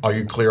 are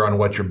you clear on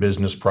what your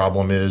business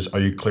problem is? Are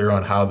you clear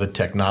on how the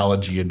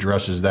technology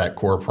addresses that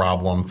core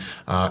problem?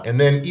 And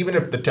then even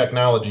if the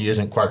technology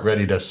isn't quite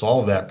ready to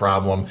solve that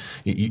problem,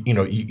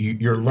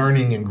 you're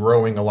learning and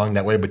growing along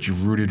that way, but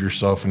you've rooted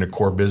yourself in a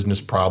core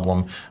business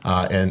problem,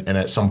 and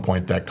at some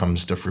point that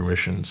comes to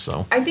fruition.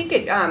 So I think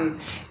it,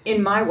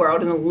 in my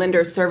world, in the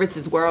lender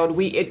services world,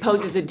 it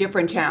poses a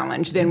different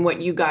challenge than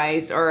what you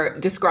guys are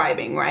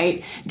describing,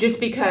 right? Just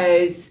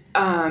because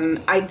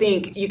I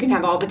think you can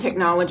have all the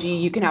technology,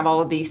 you can have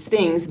all of these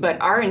things, but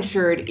our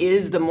insured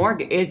is the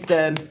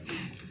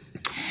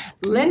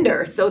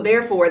lender, so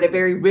therefore they're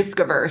very risk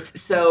averse.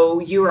 So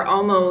you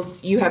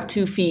have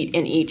 2 feet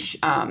in each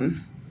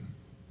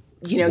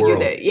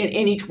you're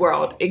in each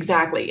world.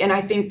 Exactly. And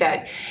I think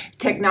that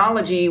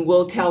technology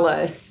will tell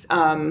us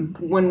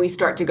when we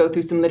start to go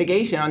through some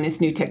litigation on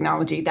this new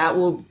technology, that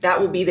will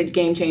be the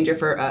game changer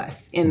for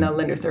us in the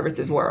lender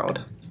services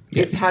world.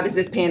 Is how does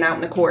this pan out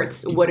in the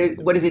courts? What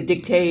does it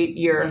dictate?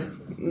 Your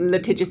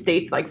litigious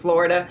states like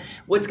Florida,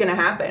 what's going to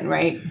happen,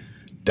 right?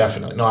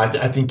 Definitely. No,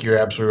 I think you're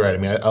absolutely right. I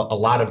mean, a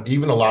lot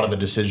of the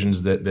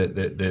decisions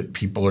that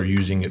people are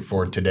using it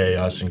for today,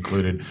 us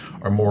included,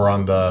 are more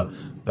on the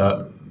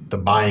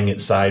buying it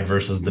side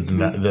versus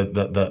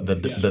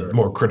the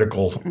more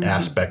critical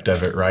aspect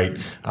of it, right?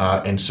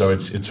 And so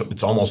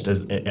it's almost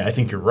as, I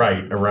think you're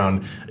right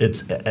around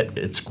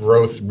its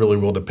growth really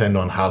will depend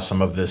on how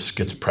some of this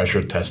gets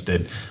pressure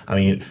tested. I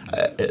mean,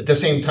 at the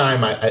same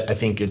time, I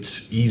think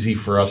it's easy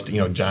for us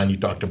to, John, you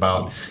talked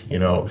about,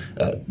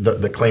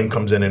 the claim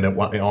comes in and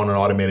on an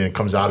automated and it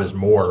comes out as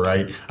more,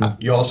 right?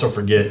 You also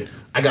forget,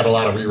 I got a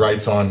lot of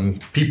rewrites on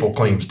people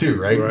claims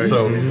too, right?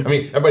 So, I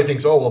mean, everybody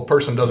thinks, oh, well, a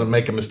person doesn't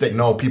make a mistake.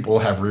 No, people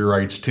have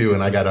rewrites too,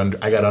 and I got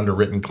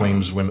underwritten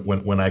claims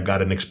when I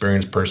got an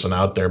experienced person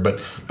out there. But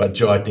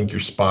Joe, I think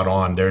you're spot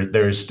on.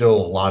 There is still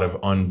a lot of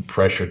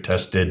unpressure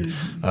tested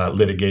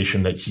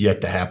litigation that's yet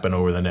to happen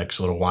over the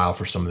next little while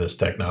for some of this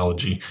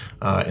technology.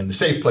 And the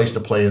safe place to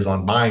play is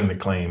on buying the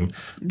claim,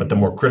 but the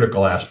more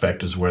critical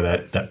aspect is where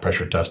that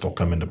pressure test will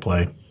come into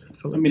play.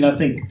 I mean, I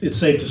think it's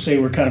safe to say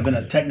we're kind of in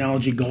a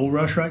technology gold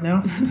rush right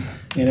now,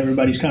 and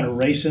everybody's kind of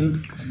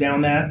racing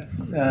down that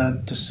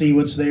to see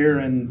what's there,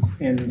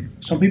 and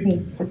some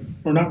people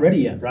are not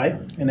ready yet, right?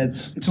 And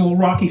it's a little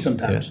rocky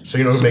sometimes. Yeah. So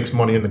who makes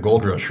money in the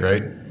gold rush,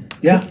 right?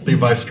 Yeah,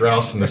 Levi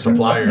Strauss and the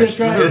suppliers. That's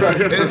right.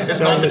 It's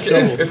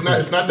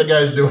not the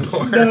guys doing the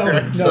work. No,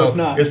 it's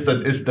not. It's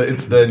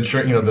the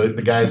insurance.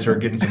 The guys who are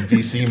getting some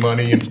VC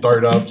money and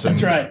startups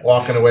and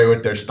walking away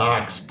with their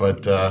stocks.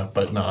 But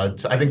no,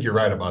 I think you're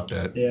right about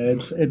that. Yeah,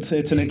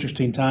 it's an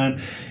interesting time.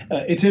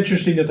 It's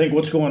interesting to think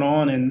what's going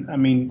on, and I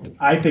mean,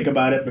 I think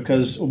about it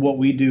because of what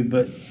we do,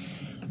 but.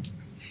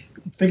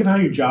 Think of how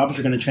your jobs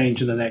are going to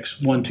change in the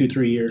next 1, 2,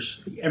 3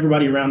 years.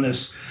 Everybody around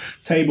this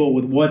table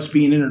with what's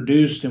being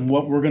introduced and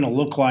what we're going to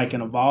look like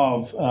and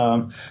evolve,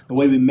 the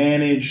way we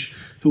manage,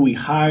 who we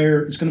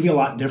hire, it's going to be a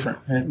lot different.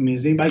 I mean,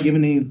 has anybody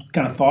given any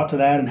kind of thought to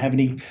that and have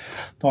any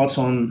thoughts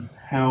on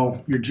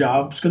how your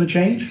job's going to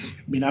change?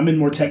 I mean, I'm in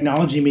more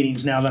technology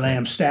meetings now than I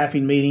am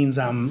staffing meetings.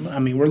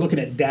 We're looking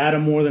at data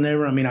more than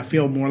ever. I mean, I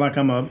feel more like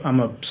I'm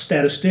a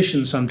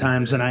statistician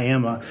sometimes than I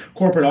am a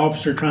corporate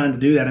officer trying to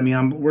do that. I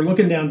mean, we're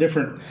looking down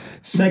different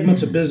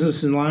segments of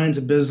business and lines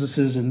of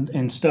businesses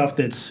and stuff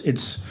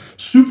it's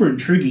super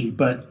intriguing.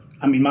 But,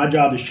 I mean, my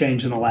job has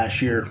changed in the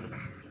last year.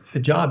 The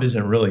job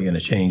isn't really going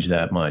to change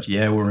that much.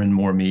 Yeah, we're in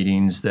more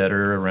meetings that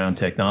are around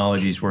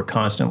technologies. We're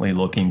constantly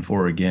looking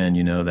for, again,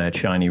 that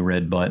shiny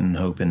red button,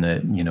 hoping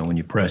that, when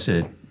you press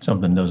it,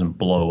 something doesn't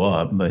blow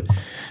up. But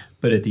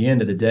at the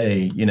end of the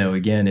day,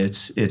 again,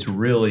 it's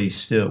really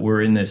still,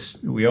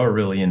 we are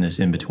really in this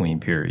in-between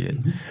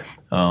period.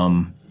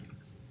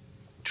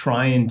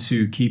 Trying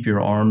to keep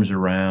your arms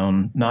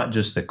around not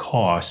just the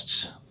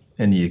costs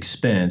and the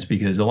expense,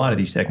 because a lot of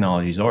these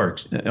technologies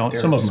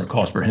some of them are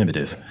cost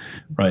prohibitive,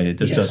 right? It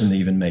just doesn't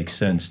even make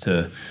sense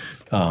to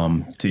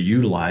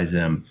utilize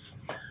them.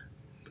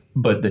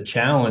 But the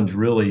challenge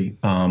really,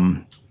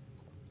 and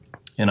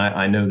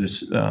I know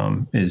this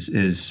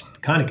is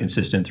kind of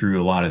consistent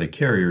through a lot of the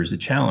carriers, the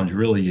challenge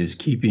really is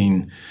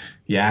keeping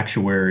the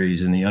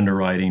actuaries and the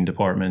underwriting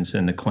departments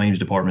and the claims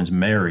departments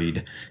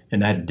married,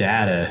 and that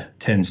data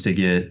tends to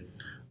get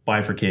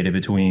bifurcated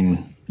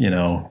between,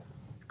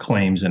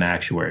 claims and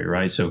actuary,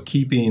 right? So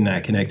keeping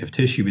that connective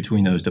tissue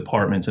between those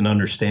departments and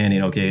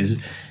understanding, okay,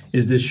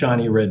 is this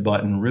shiny red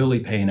button really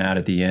paying out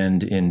at the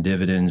end in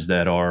dividends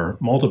that are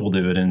multiple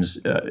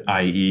dividends,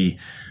 i.e.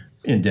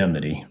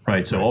 indemnity,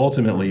 right? So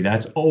ultimately,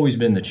 that's always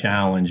been the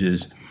challenge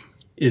is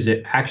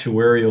it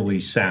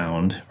actuarially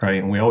sound,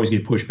 right? And we always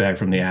get pushback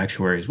from the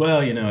actuaries.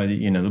 Well,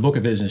 the book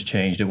of business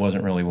changed. It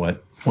wasn't really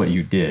what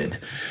you did.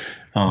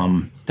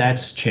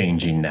 That's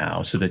changing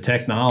now. So the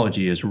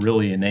technology is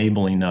really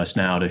enabling us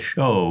now to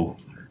show,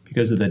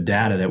 because of the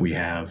data that we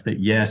have,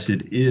 that yes,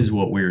 it is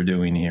what we're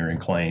doing here in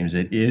claims.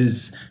 It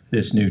is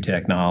this new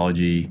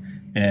technology,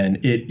 and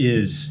it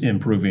is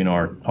improving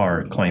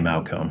our claim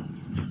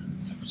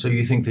outcome. So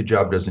you think the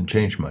job doesn't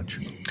change much?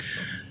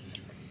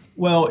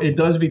 Well, it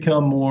does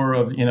become more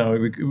of,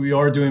 we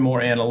are doing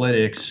more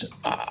analytics.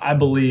 I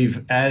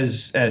believe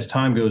as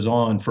time goes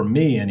on, for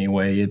me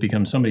anyway, it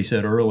becomes, somebody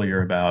said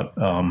earlier about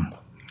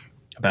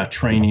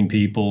training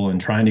people and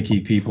trying to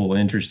keep people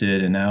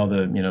interested, and now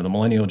the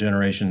millennial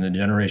generation, the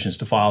generations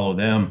to follow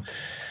them.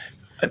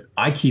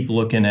 I keep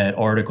looking at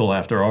article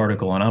after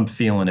article, and I'm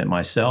feeling it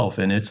myself,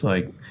 and it's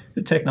like,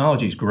 the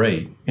technology's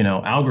great.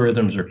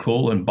 Algorithms are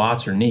cool and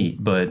bots are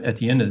neat, but at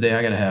the end of the day,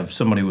 I got to have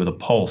somebody with a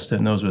pulse that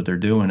knows what they're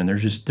doing, and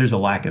there's a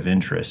lack of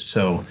interest.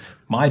 So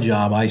my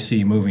job I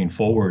see moving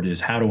forward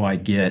is how do I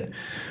get,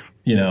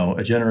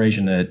 a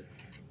generation that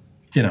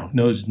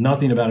knows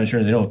nothing about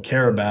insurance. They don't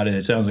care about it.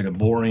 It sounds like a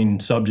boring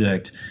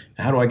subject.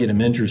 How do I get them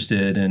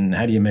interested, and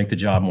how do you make the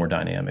job more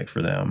dynamic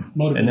for them?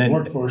 Motivate the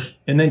workforce.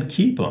 And then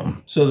keep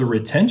them. So the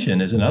retention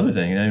is another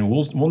thing. And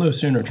we'll no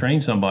sooner train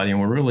somebody and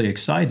we're really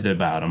excited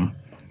about them,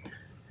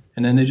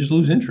 and then they just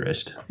lose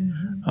interest.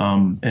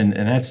 And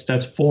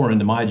that's foreign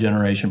to my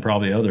generation,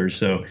 probably others.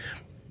 So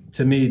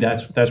to me,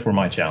 that's where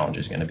my challenge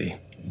is going to be.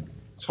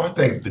 So I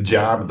think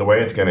the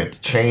way it's going to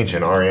change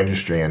in our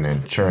industry and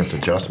insurance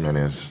adjustment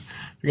is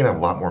you're going to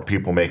have a lot more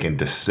people making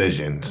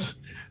decisions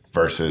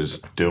versus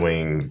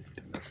doing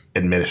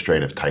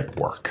administrative type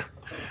work.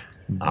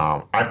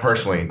 I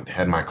personally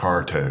had my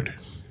car towed.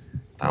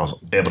 I was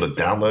able to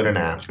download an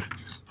app,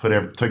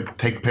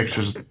 take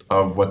pictures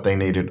of what they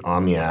needed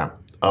on the app,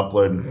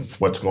 upload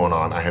what's going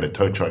on. I had a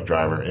tow truck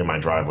driver in my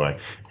driveway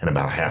in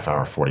about a half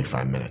hour,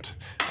 45 minutes.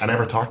 I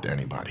never talked to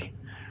anybody.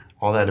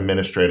 All that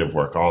administrative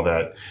work, all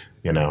that,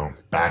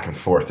 back and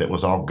forth, it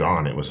was all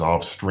gone. It was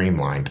all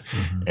streamlined.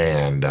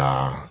 And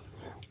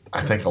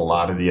I think a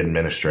lot of the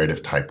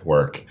administrative type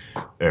work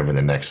over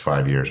the next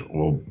 5 years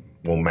we'll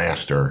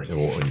master.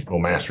 We'll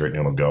master it and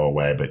it'll go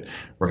away. But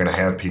we're going to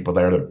have people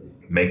there to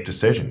make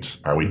decisions.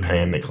 Are we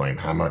paying the claim?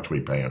 How much are we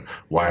paying?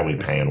 Why are we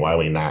paying? Why are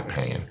we not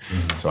paying?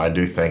 So I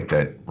do think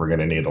that we're going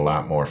to need a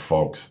lot more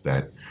folks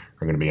that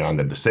are going to be on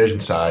the decision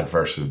side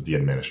versus the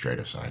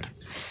administrative side.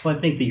 Well, I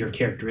think that your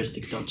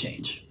characteristics don't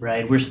change,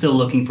 right? We're still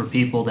looking for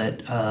people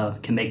that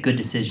can make good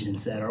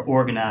decisions, that are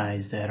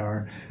organized, that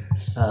are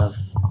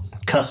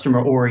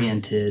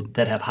customer-oriented,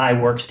 that have high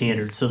work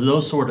standards. So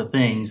those sort of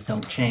things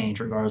don't change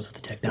regardless of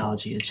the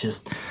technology. It's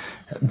just,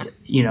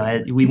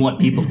 we want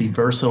people to be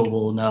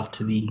versatile enough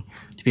to be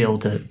able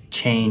to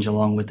change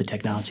along with the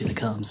technology that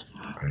comes.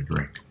 I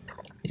agree.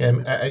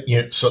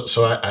 Yeah,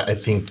 so I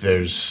think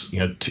there's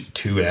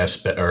two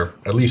aspects, or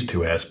at least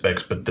two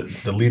aspects, but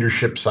the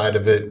leadership side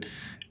of it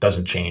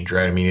doesn't change,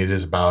 right? I mean, it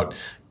is about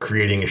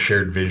creating a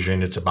shared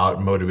vision. It's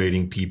about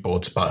motivating people.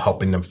 It's about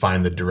helping them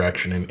find the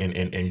direction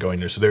and going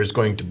there. So there's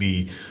going to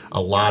be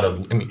a lot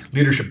of,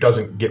 leadership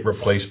doesn't get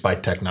replaced by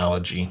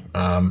technology.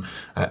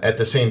 At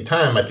the same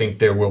time, I think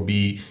there will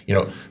be,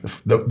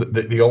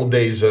 the old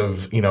days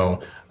of,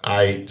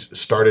 I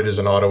started as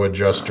an auto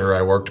adjuster.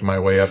 I worked my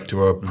way up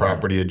to a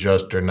property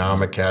adjuster. Now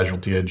I'm a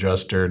casualty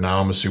adjuster.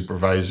 Now I'm a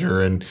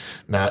supervisor. And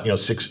now,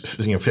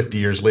 50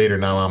 years later,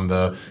 now I'm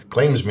the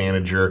claims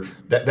manager.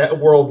 That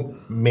world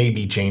may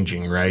be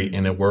changing, right?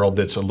 In a world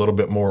that's a little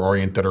bit more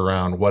oriented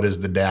around what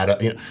is the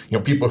data.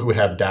 People who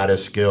have data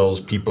skills,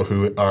 people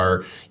who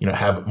are,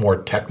 have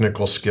more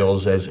technical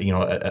skills as,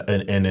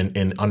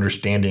 and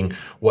understanding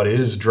what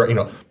is,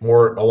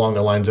 more along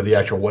the lines of the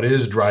actual what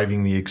is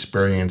driving the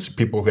experience.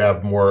 People who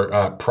have more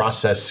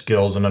process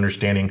skills and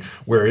understanding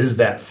where is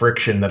that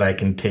friction that I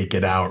can take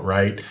it out,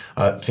 right?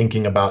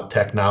 Thinking about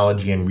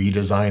technology and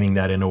redesigning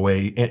that in a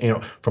way,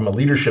 from a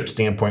leadership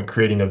standpoint,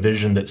 creating a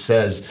vision that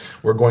says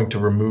we're going to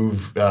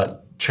remove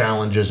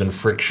challenges and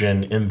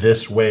friction in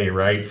this way,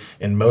 right?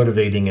 And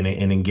motivating and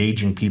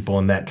engaging people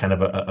in that kind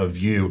of a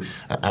view.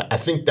 I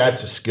think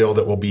that's a skill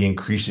that will be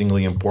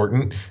increasingly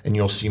important, and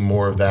you'll see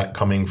more of that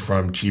coming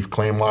from chief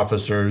claim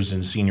officers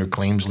and senior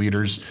claims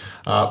leaders.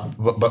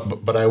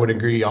 But I would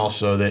agree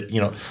also that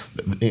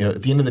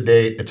at the end of the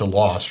day, it's a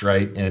loss,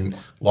 right? And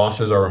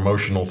losses are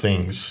emotional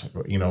things.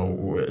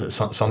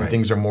 Some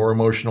things are more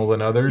emotional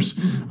than others,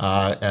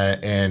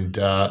 and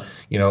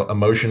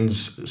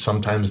emotions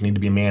sometimes need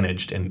to be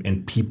managed,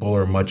 and people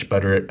are much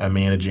better at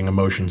managing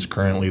emotions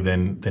currently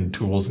than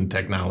tools and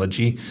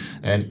technology.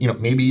 And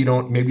maybe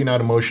you're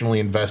not emotionally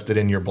invested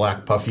in your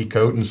black puffy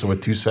coat, and so a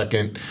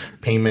 2-second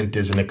payment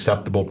is an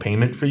acceptable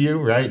payment for you,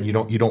 right? You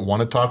don't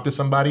want to talk to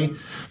somebody.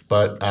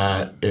 But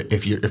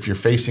if you're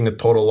facing a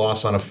total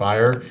loss on a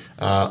fire,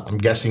 I'm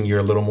guessing you're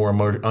a little more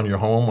on your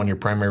home, on your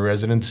primary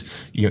residence,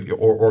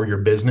 or your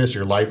business,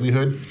 your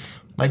livelihood.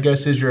 My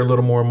guess is you're a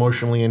little more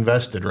emotionally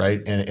invested,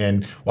 right?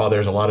 And while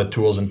there's a lot of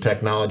tools and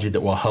technology that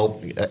will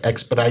help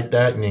expedite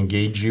that and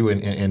engage you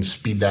and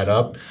speed that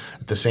up,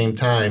 at the same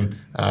time,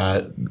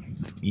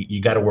 you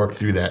got to work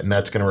through that, and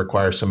that's going to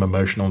require some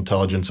emotional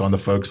intelligence on the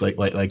folks,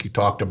 like you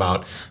talked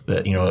about,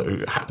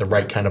 the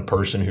right kind of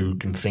person who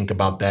can think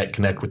about that,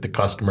 connect with the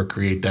customer,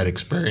 create that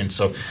experience.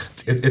 So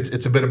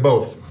it's a bit of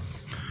both.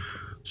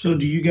 So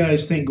do you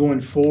guys think going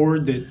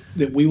forward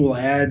that we will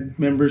add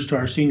members to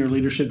our senior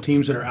leadership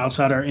teams that are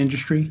outside our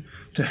industry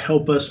to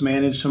help us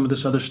manage some of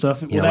this other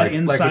stuff? Will that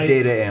insight, like a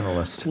data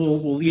analyst.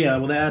 Will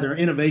that, or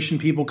innovation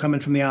people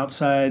coming from the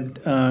outside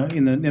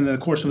in the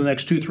course of the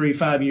next 2, 3,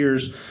 5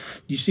 years? Do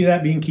you see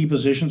that being key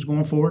positions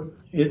going forward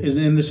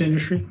in this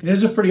industry? This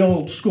is a pretty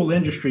old school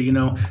industry,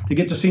 To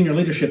get to senior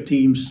leadership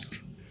teams,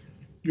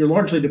 you're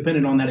largely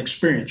dependent on that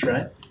experience,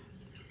 right?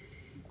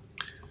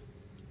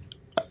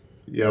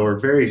 Yeah, we're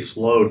very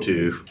slow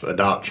to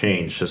adopt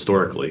change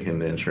historically in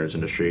the insurance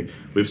industry.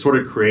 We've sort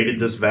of created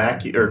this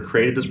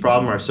created this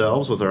problem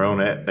ourselves with our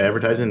own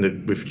advertising.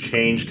 That we've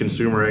changed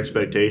consumer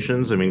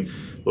expectations. I mean,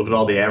 look at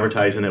all the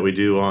advertising that we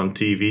do on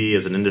TV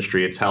as an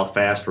industry. It's how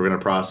fast we're going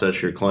to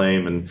process your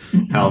claim and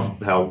how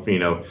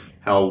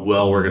how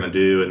well we're going to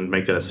do and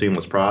make that a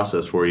seamless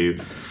process for you.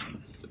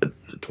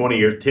 10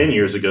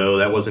 years ago,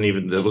 that wasn't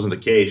the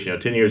case.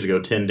 10 years ago,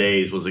 10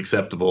 days was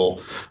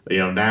acceptable.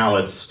 Now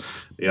it's,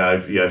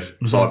 I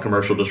saw a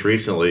commercial just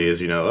recently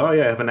is, oh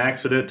yeah, I have an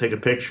accident, take a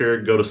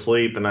picture, go to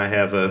sleep, and I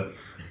have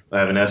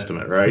an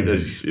estimate, right?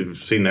 You've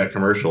seen that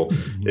commercial.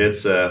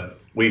 It's,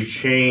 we've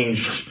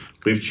changed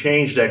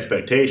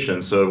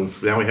expectations. So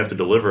now we have to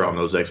deliver on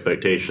those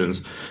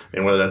expectations.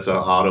 And whether that's an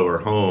auto or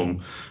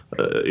home,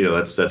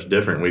 that's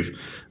different.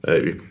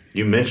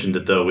 You mentioned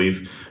it though.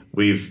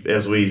 We've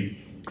as we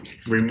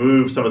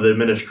remove some of the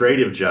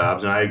administrative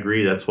jobs, and I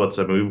agree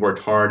we've worked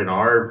hard in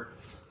our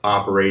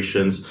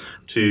operations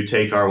to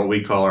take what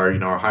we call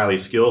our highly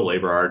skilled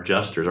labor, our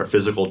adjusters, our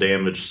physical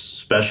damage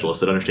specialists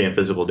that understand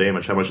physical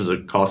damage. How much does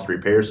it cost to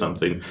repair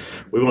something?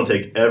 We want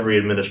to take every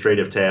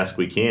administrative task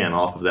we can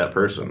off of that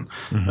person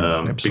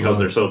because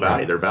they're so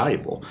they're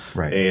valuable.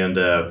 Right. And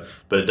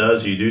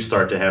but you do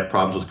start to have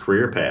problems with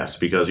career paths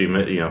because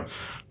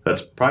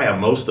that's probably how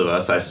most of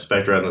us, I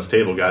suspect, around this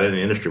table got in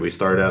the industry. We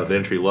started out at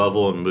entry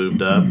level and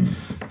moved up.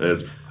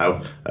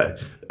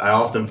 I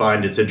often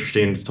find it's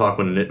interesting to talk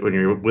when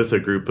you're with a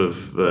group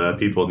of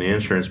people in the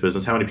insurance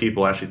business, how many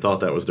people actually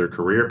thought that was their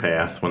career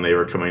path when they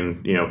were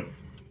coming,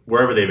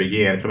 wherever they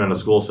began, coming out of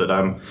school, said,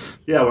 I want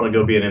to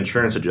go be an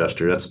insurance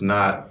adjuster. That's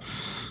not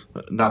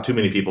too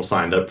many people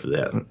signed up for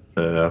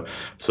that.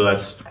 So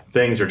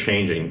things are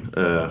changing,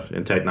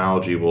 and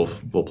technology will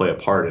play a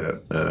part in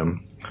it.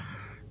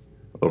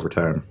 Over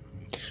time.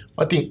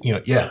 I think,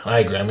 I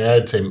agree. I mean,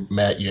 I'd say,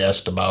 Matt, you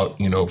asked about,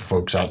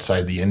 folks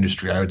outside the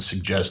industry. I would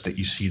suggest that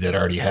you see that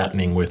already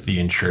happening with the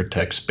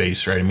InsurTech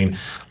space, right? I mean,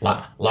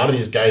 a lot of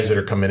these guys that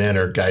are coming in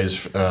are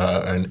guys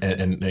and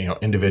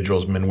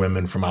individuals, men,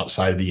 women from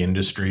outside of the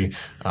industry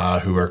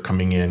who are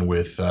coming in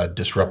with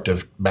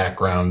disruptive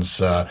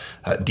backgrounds,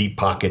 deep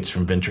pockets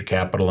from venture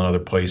capital and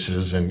other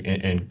places,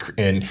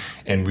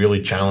 and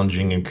really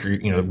challenging and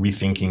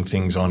rethinking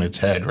things on its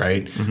head,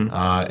 right? Mm-hmm.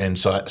 And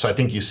so I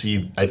think you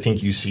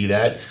see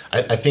that.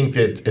 I think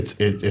that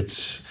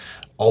it's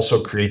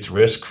also creates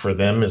risk for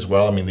them as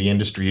well. I mean, the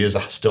industry is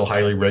still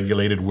highly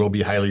regulated, will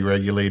be highly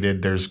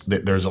regulated.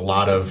 There's a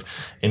lot of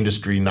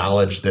industry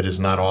knowledge that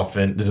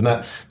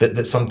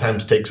that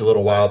sometimes takes a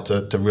little while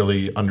to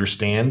really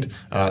understand.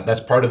 That's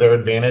part of their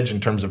advantage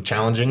in terms of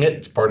challenging it.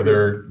 It's part of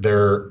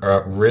their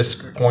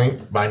risk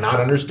point by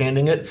not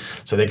understanding it.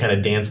 So they kind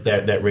of dance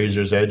that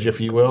razor's edge, if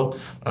you will.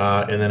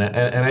 I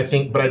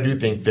do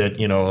think that,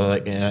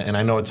 and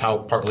I know it's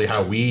partly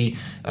how we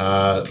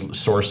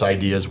source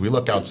ideas. We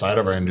look outside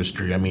of our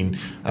industry. I mean,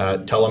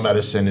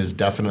 telemedicine has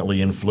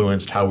definitely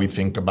influenced how we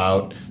think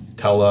about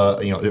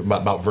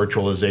about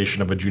virtualization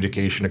of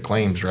adjudication of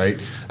claims, right?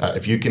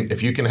 If you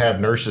can have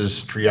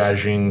nurses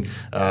triaging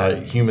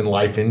human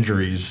life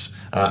injuries,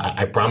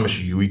 I promise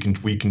you, we can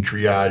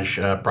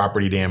triage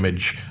property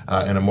damage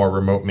in a more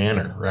remote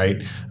manner,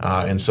 right?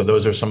 And so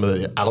those are some of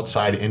the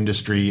outside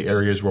industry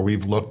areas where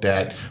we've looked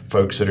at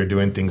folks that are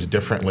doing things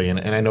differently.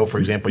 And I know, for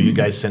example, you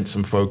guys sent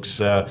some folks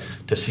to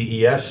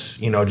CES,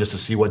 just to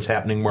see what's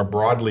happening more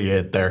broadly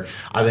out there.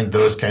 I think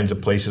those kinds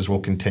of places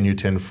will continue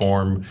to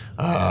inform,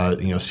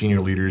 senior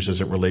leaders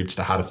as it relates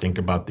to how to think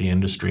about the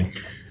industry.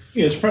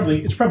 Yeah, it's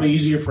probably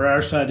easier for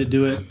our side to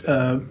do it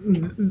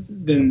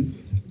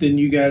than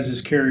you guys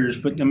as carriers,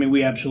 but I mean,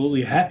 we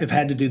absolutely have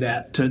had to do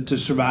that to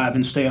survive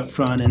and stay up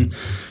front, and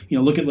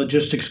look at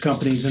logistics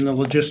companies in the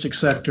logistics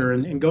sector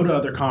and go to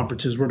other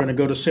conferences. We're going to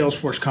go to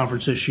Salesforce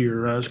conference this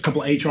year, a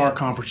couple of HR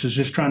conferences,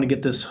 just trying to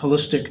get this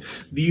holistic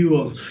view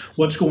of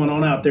what's going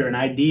on out there and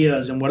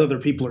ideas and what other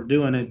people are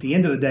doing. At the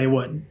end of the day,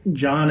 what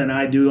John and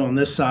I do on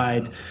this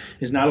side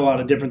is not a lot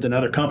of different than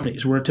other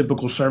companies. We're a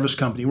typical service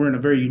company. We're in a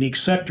very unique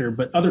sector,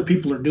 but other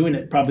people are doing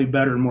it probably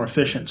better and more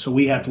efficient. So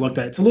we have to look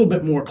at it. It's a little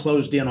bit more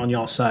closed in on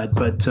y'all's side,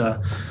 but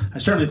I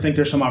certainly think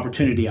there's some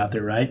opportunity out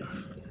there, right?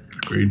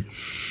 Agreed.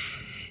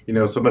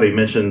 Somebody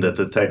mentioned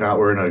that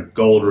we're in a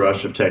gold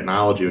rush of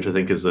technology, which I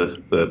think is a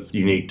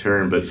unique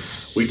term, but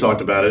we talked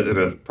about it in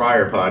a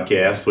prior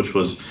podcast, which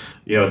was,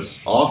 it's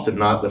often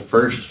not the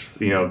first,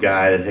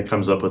 guy that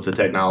comes up with the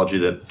technology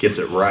that gets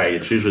it right.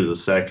 It's usually the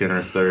second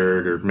or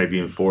third or maybe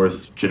even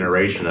fourth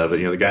generation of it.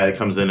 The guy that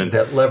comes in and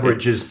that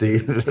leverages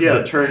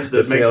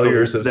the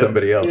failures of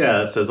somebody else.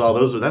 Yeah, it says,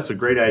 that's a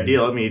great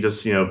idea. Let me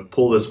just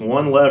pull this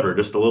one lever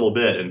just a little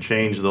bit and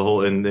change the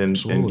whole and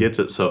gets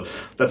it. So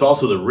that's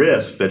also the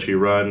risk that you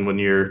run when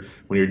you're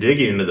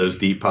digging into those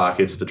deep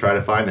pockets to try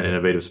to find that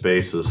innovative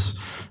space. Is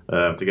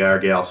the guy or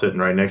gal sitting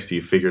right next to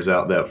you figures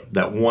out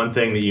that one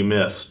thing that you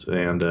missed,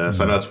 and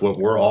so that's what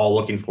we're all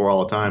looking for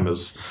all the time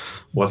is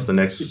what's the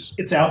next.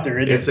 It's out there.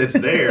 It's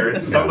there.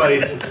 It's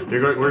somebody's.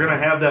 We're gonna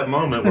have that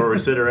moment where we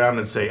sit around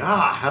and say,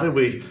 how did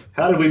we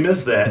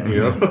miss that?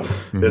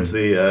 It's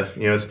the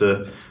it's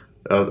the.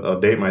 I'll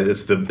date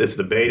it's the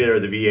beta or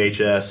the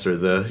VHS or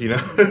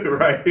the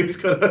right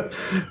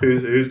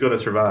who's gonna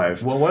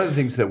survive. Well, one of the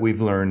things that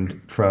we've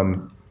learned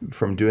from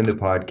doing the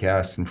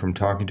podcast and from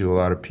talking to a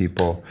lot of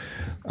people,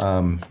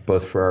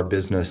 both for our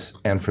business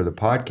and for the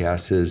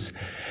podcast, is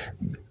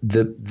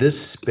this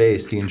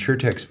space, the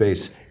InsurTech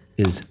space,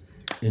 is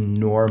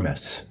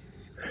enormous.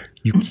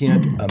 You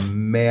can't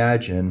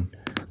imagine.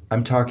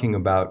 I'm talking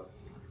about,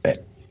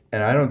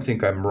 and I don't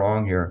think I'm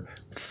wrong here,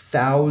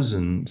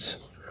 thousands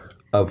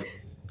of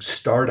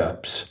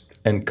startups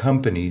and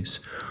companies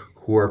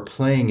who are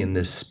playing in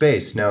this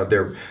space. Now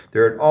they're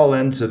at all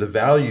ends of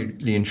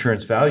the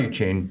insurance value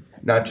chain,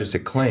 not just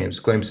at claims.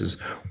 Claims is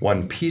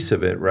one piece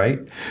of it, right?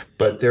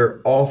 But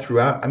they're all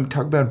throughout. I'm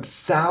talking about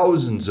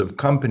thousands of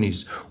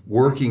companies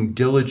working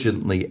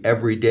diligently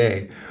every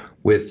day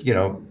with,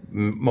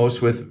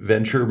 most with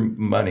venture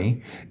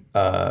money,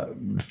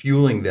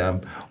 fueling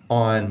them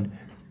on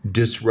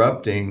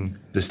disrupting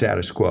the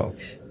status quo.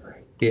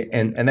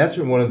 And that's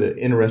been one of the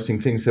interesting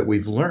things that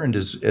we've learned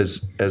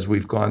as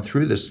we've gone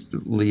through this,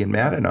 Lee and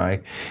Matt and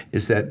I,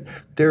 is that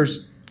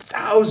there's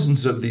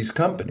thousands of these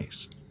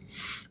companies.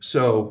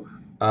 So,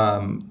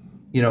 and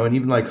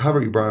even like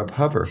Hover, you brought up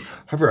Hover.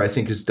 Hover, I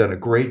think, has done a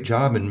great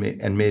job and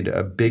made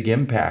a big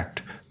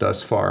impact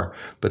thus far.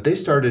 But they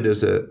started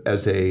as a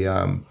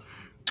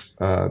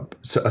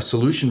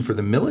solution for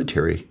the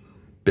military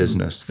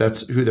business.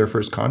 That's who their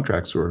first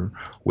contracts were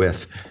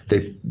with.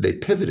 They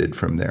pivoted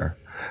from there.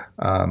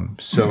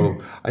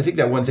 So I think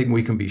that one thing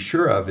we can be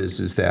sure of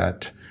is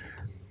that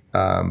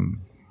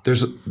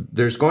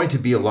there's going to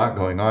be a lot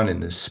going on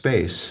in this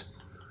space.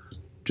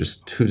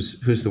 Just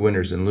who's the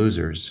winners and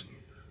losers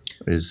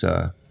is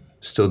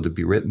still to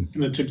be written.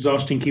 And it's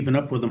exhausting keeping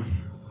up with them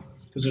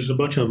because there's a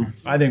bunch of them.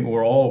 I think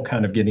we're all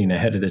kind of getting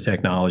ahead of the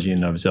technology in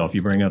and of itself.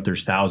 You bring up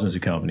there's thousands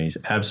of companies.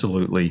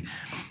 Absolutely.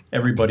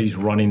 Everybody's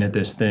running at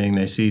this thing.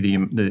 They see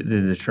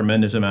the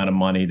tremendous amount of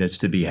money that's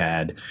to be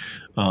had.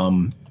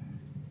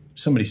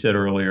 Somebody said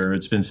earlier,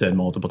 it's been said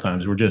multiple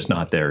times, we're just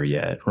not there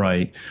yet,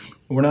 right?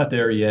 We're not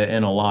there yet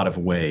in a lot of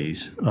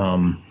ways.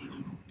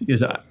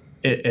 Because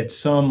at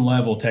some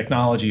level,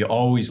 technology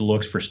always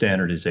looks for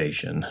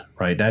standardization,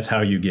 right? That's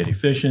how you get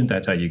efficient.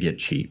 That's how you get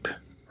cheap,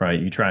 right?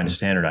 You're trying to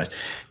standardize.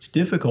 It's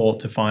difficult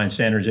to find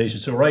standardization.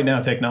 So right now,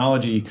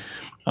 technology,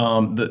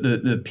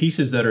 the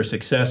pieces that are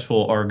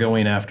successful are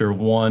going after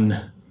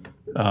one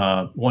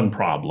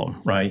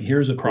problem, right?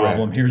 Here's a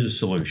problem. Correct. Here's a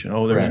solution.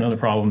 Oh, there's Correct. Another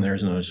problem.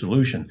 There's another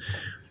solution.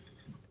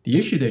 The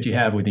issue that you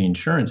have with the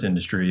insurance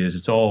industry is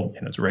it's all,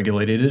 it's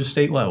regulated at a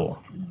state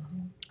level,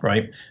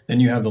 right? Then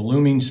you have the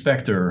looming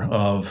specter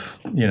of,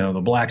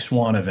 the black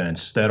swan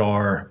events that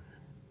are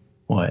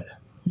what?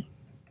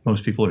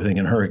 Most people are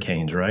thinking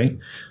hurricanes, right?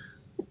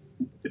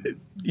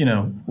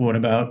 What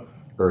about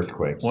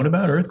earthquakes? What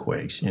about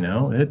earthquakes?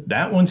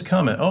 That one's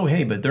coming. Oh,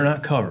 hey, but they're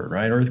not covered,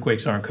 right?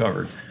 Earthquakes aren't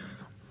covered.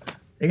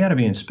 They got to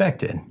be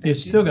inspected. You're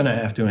still going to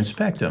have to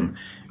inspect them.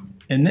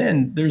 And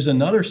then there's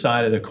another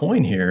side of the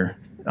coin here.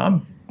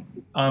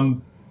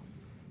 I'm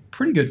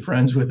pretty good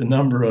friends with a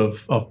number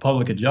of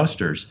public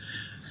adjusters.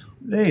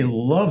 They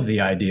love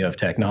the idea of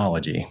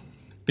technology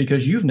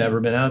because you've never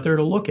been out there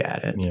to look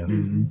at it. Yeah.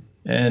 Mm-hmm.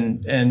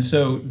 And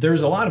so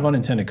there's a lot of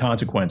unintended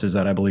consequences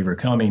that I believe are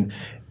coming.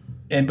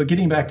 But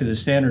getting back to the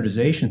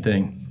standardization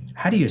thing,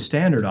 how do you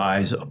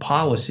standardize a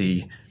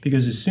policy?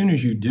 Because as soon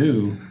as you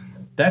do,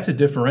 that's a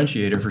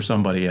differentiator for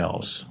somebody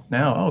else.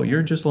 Now,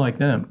 you're just like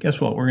them. Guess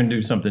what? We're going to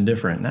do something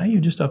different. Now you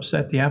just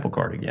upset the apple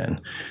cart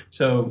again.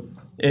 So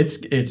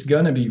it's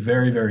going to be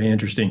very, very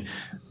interesting.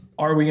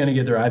 Are we going to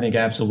get there? I think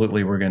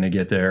absolutely we're going to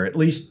get there. At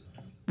least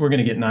we're going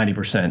to get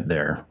 90%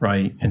 there,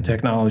 right? And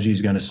technology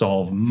is going to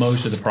solve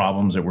most of the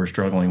problems that we're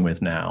struggling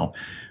with now.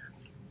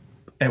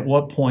 At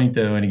what point,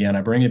 though, and again,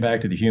 I bring it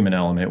back to the human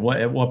element,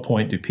 at what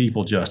point do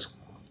people just,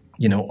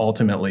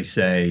 ultimately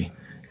say,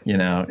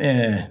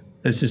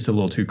 it's just a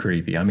little too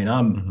creepy? I mean,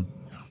 I'm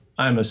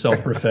a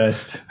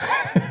self-professed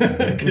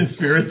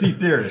conspiracy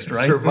theorist,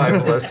 right?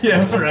 Survivalist.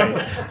 Yes,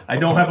 right. I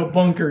don't have a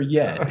bunker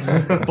yet,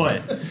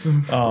 but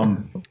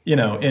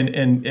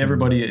and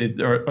everybody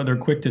they're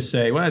quick to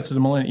say, well, it's the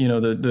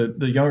millennial,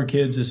 the younger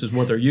kids, this is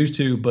what they're used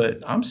to. But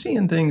I'm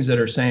seeing things that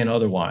are saying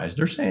otherwise.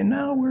 They're saying,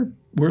 no,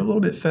 we're a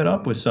little bit fed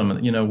up with some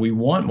of we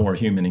want more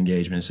human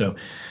engagement. So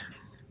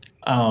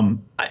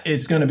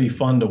it's going to be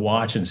fun to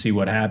watch and see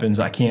what happens.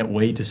 I can't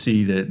wait to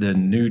see the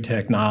new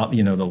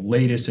technology, the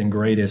latest and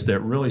greatest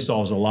that really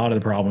solves a lot of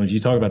the problems. You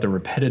talk about the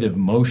repetitive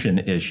motion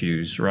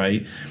issues,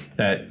 right?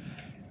 That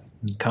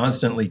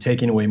constantly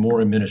taking away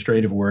more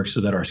administrative work so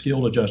that our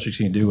skilled adjusters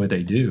can do what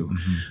they do.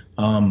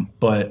 Mm-hmm.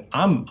 But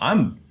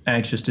I'm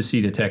anxious to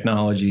see the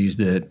technologies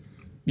that,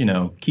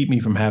 keep me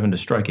from having to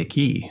strike a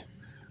key.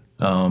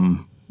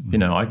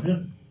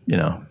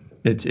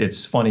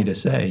 It's funny to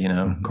say,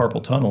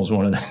 carpal tunnel is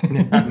one of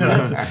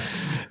the,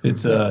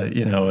 it's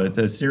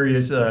a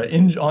serious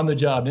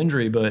on-the-job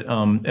injury, but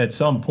at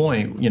some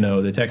point,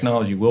 the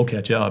technology will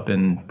catch up,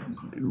 and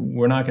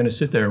we're not going to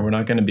sit there. We're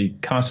not going to be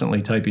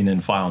constantly typing in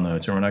file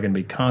notes, or we're not going to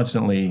be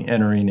constantly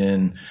entering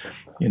in,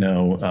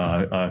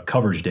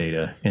 coverage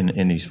data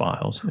in these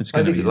files. It's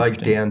going to be like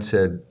Dan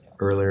said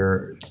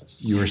earlier,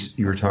 you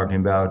were talking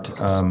about,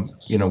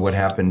 what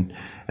happened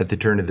at the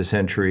turn of the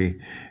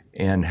century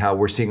and how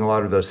we're seeing a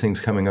lot of those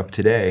things coming up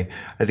today.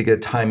 I think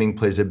that timing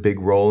plays a big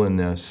role in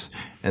this.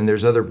 And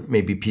there's other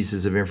maybe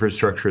pieces of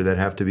infrastructure that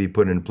have to be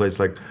put in place,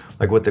 like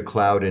what the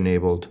cloud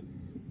enabled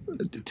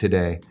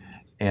today,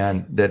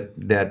 and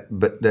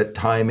that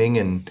timing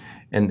and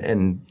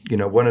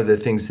one of the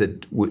things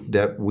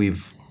that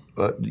we've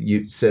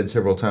you said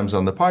several times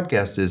on the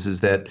podcast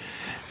is that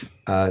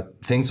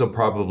things will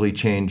probably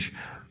change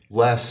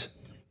less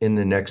in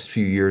the next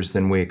few years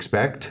than we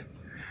expect,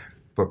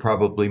 but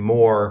probably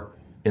more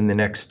in the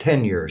next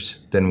 10 years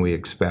than we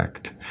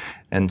expect.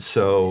 And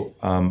so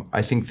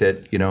I think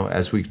that,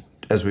 as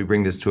we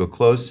bring this to a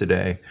close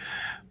today,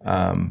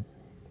 does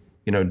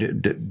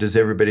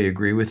everybody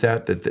agree with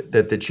that?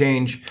 That the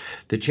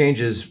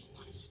changes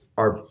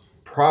are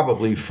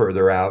probably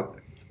further out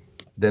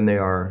than they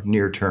are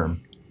near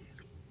term.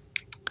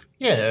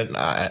 Yeah,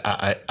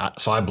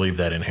 so I believe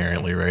that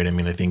inherently, right? I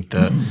mean, I think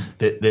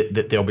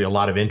that there'll be a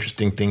lot of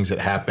interesting things that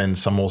happen.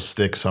 Some will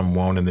stick, some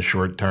won't in the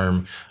short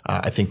term.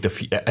 I think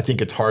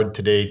it's hard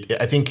today.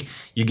 I think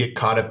you get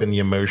caught up in the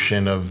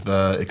emotion of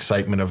the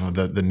excitement of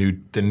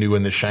the new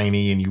and the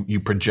shiny, and you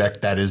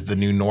project that as the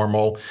new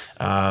normal.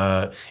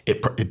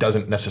 It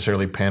doesn't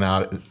necessarily pan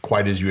out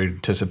quite as you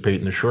anticipate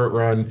in the short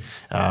run,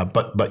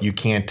 but you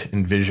can't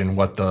envision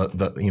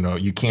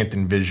you can't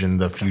envision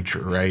the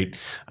future, right?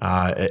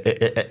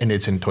 And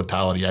it's in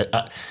totality.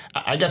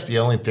 I guess the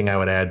only thing I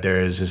would add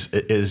there is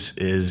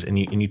and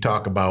you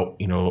talk about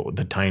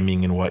the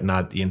timing and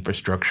whatnot, the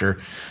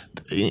infrastructure.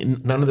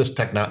 None of this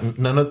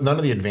none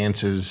of the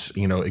advances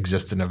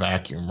exist in a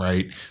vacuum,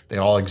 right? They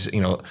all the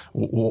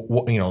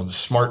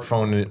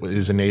smartphone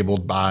is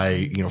enabled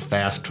by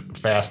fast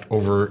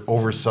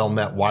over cell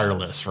net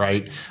wireless,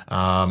 right?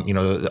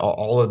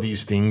 All of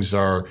these things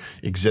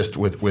exist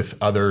with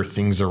other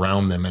things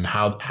around them, and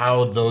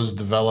how those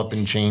develop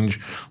and change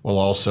will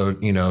also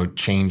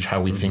change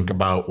how we think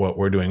about what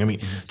we're doing. I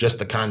mean, just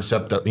the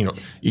concept of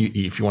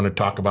if you want to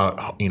talk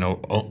about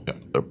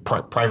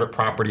private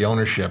property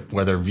ownership,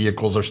 whether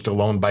vehicles are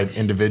still owned by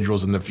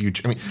individuals in the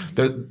future. I mean,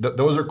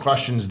 those are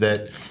questions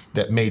that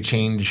may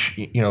change.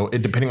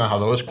 Depending on how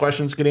those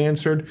questions get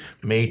answered,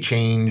 may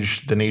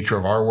change the nature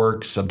of our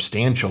work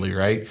substantially.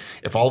 Right?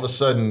 If all of a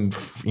sudden,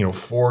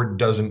 Ford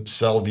doesn't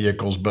sell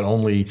vehicles but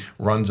only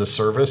runs a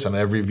service, and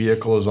every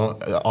vehicle is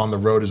on the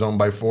road is owned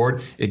by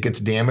Ford, it gets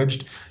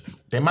damaged.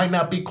 They might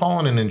not be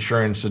calling an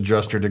insurance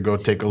adjuster to go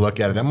take a look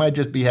at it. They might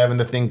just be having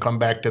the thing come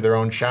back to their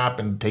own shop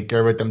and take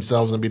care of it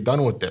themselves and be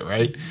done with it,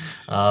 right?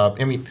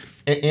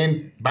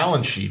 And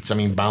balance sheets. I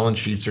mean, balance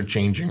sheets are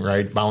changing,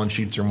 right? Balance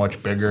sheets are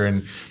much bigger,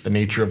 and the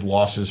nature of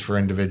losses for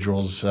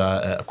individuals,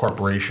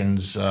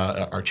 corporations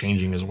are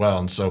changing as well.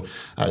 And so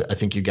I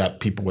think you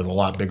got people with a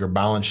lot bigger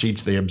balance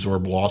sheets. They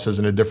absorb losses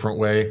in a different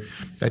way.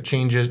 That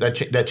changes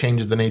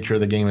the nature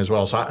of the game as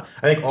well. So I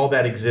think all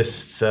that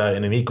exists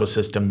in an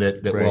ecosystem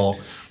that right. will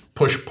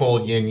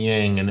push-pull,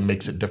 yin-yang, and it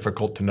makes it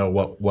difficult to know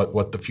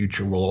what the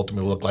future will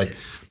ultimately look like.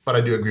 But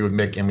I do agree with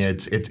Mick. I mean,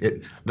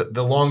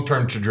 the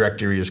long-term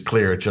trajectory is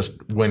clear. It's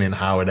just when and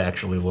how it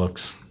actually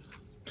looks.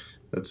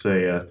 It's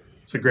a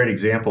great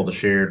example of the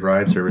shared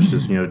ride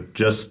services.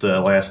 Just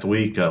last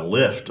week,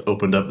 Lyft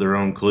opened up their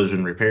own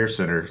collision repair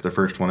center, the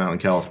first one out in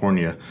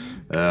California.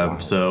 Wow.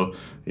 So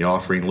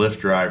offering Lyft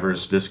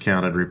drivers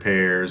discounted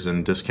repairs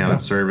and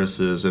discounted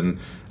services, and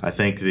I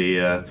think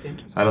I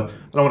don't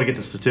want to get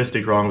the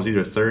statistic wrong. It was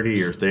either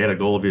 30 or they had a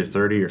goal of either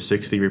 30 or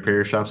 60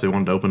 repair shops they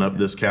wanted to open up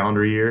this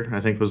calendar year. I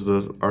think was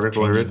the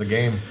article I read. Changes the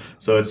game.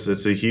 So it's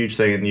a huge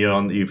thing, and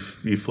you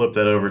flip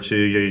that over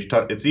to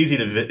it's easy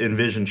to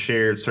envision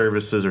shared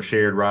services or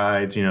shared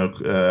rides,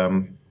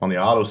 on the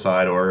auto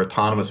side, or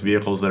autonomous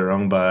vehicles that are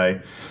owned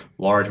by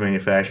large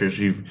manufacturers.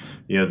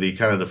 The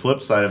kind of the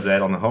flip side of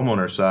that on the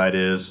homeowner side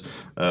is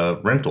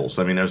rentals.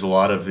 I mean, there's a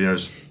lot of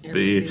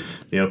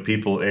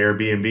people,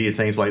 Airbnb,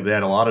 things like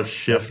that. A lot of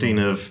shifting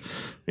of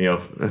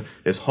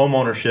is home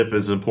ownership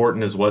as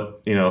important as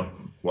what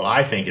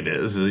I think it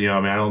is. I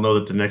don't know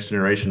that the next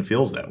generation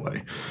feels that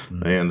way,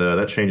 mm-hmm. and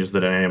that changes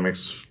the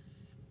dynamics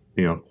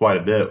quite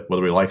a bit,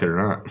 whether we like it or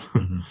not.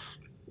 Mm-hmm.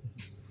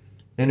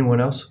 Anyone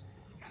else?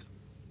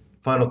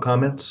 Final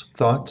comments,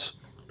 thoughts?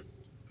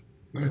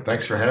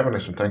 Thanks for having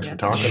us, and thanks for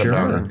talking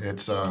about it.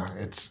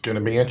 It's going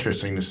to be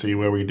interesting to see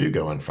where we do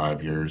go in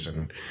 5 years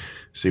and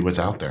see what's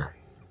out there.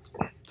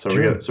 So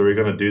we're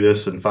going to do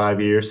this in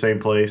 5 years, same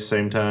place,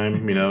 same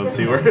time.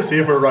 See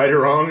if we're right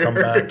or wrong. Come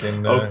back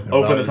and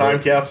open the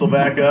time capsule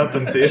back up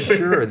and see.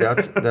 Sure,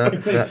 that's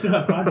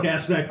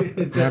podcast back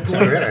then. That's a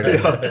great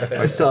idea.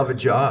 I still have a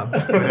job.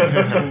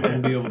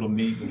 We'll be able to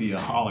meet via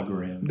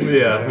hologram.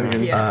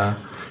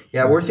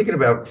 Yeah. We're thinking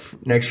about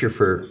next year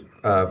for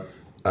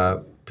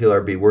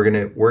PLRB.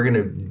 We're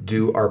gonna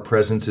do our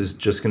presence is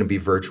just gonna be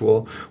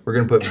virtual. We're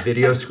gonna put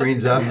video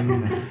screens up,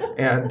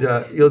 and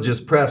you'll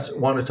just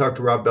want to talk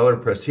to Rob Beller,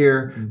 press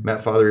here,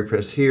 Matt Fothery,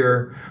 press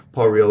here,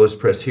 Paul Riolas,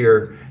 press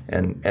here,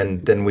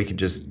 and then we could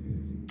just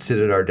sit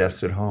at our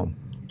desks at home.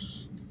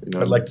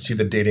 I'd like to see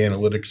the data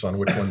analytics on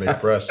which one they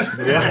press.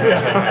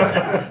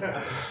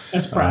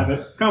 That's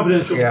private,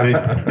 confidential.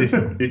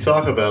 Yeah. You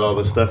talk about all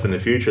this stuff in the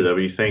future, though.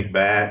 But you think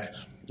back.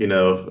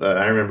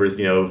 I remember,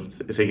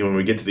 thinking when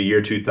we get to the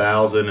year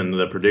 2000 and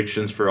the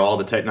predictions for all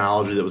the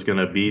technology that was going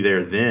to be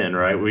there then,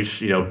 right?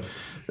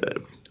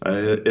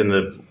 In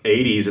the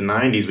 80s and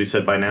 90s, we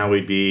said by now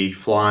we'd be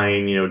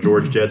flying,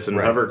 George Jetson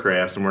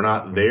hovercrafts, and we're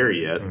not there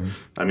yet.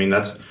 I mean,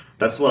 that's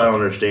what I don't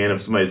understand.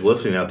 If somebody's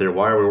listening out there,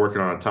 why are we working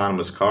on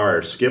autonomous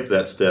cars? Skip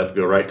that step,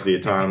 go right to the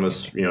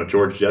autonomous,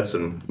 George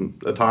Jetson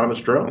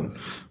autonomous drone.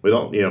 We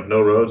don't,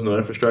 no roads, no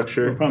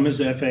infrastructure. The problem is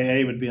the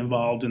FAA would be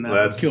involved in that.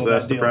 That's the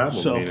deal.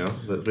 problem. So,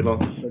 but we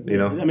don't,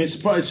 I mean,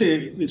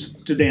 it's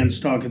to Dan's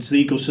talk. It's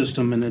the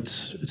ecosystem, and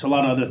it's a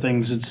lot of other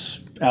things that's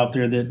out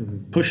there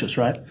that push us,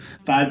 right?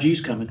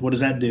 5G's coming. What does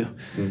that do?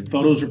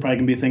 Photos are probably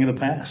going to be a thing of the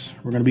past.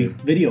 We're going to be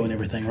video and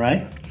everything,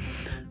 right?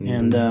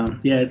 And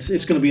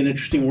it's going to be an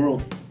interesting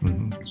world.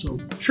 So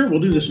sure, we'll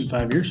do this in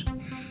 5 years.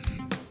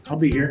 I'll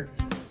be here.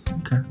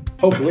 Okay.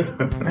 Hopefully.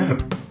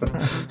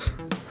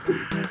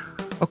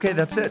 Okay,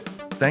 that's it.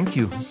 Thank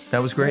you.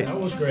 That was great.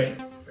 That was great.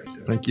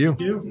 Thank you.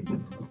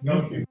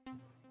 Thank you.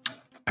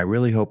 I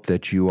really hope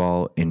that you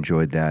all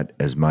enjoyed that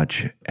as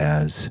much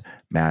as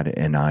Matt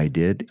and I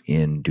did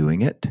in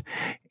doing it.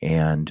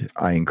 And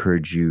I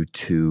encourage you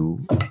to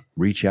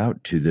reach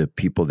out to the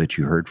people that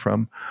you heard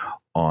from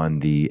on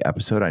the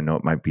episode. I know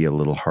it might be a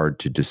little hard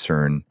to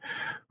discern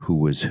who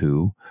was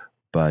who,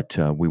 but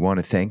we want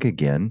to thank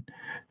again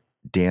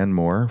Dan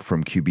Moore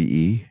from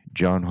QBE,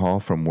 John Hall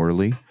from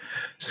Worley,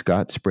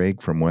 Scott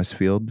Sprague from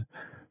Westfield,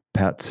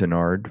 Pat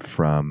Senard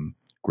from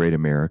Great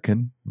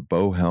American,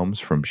 Bo Helms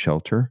from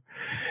Shelter,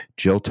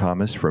 Jill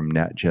Thomas from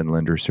NatGen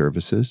Lender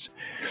Services,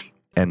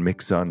 and Mick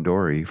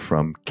Zondori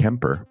from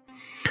Kemper.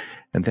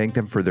 And thank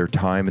them for their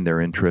time and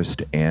their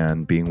interest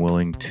and being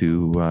willing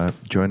to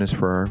join us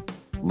for our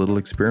little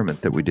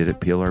experiment that we did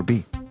at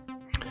PLRB.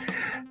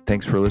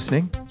 Thanks for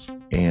listening,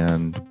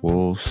 and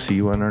we'll see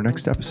you on our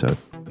next episode.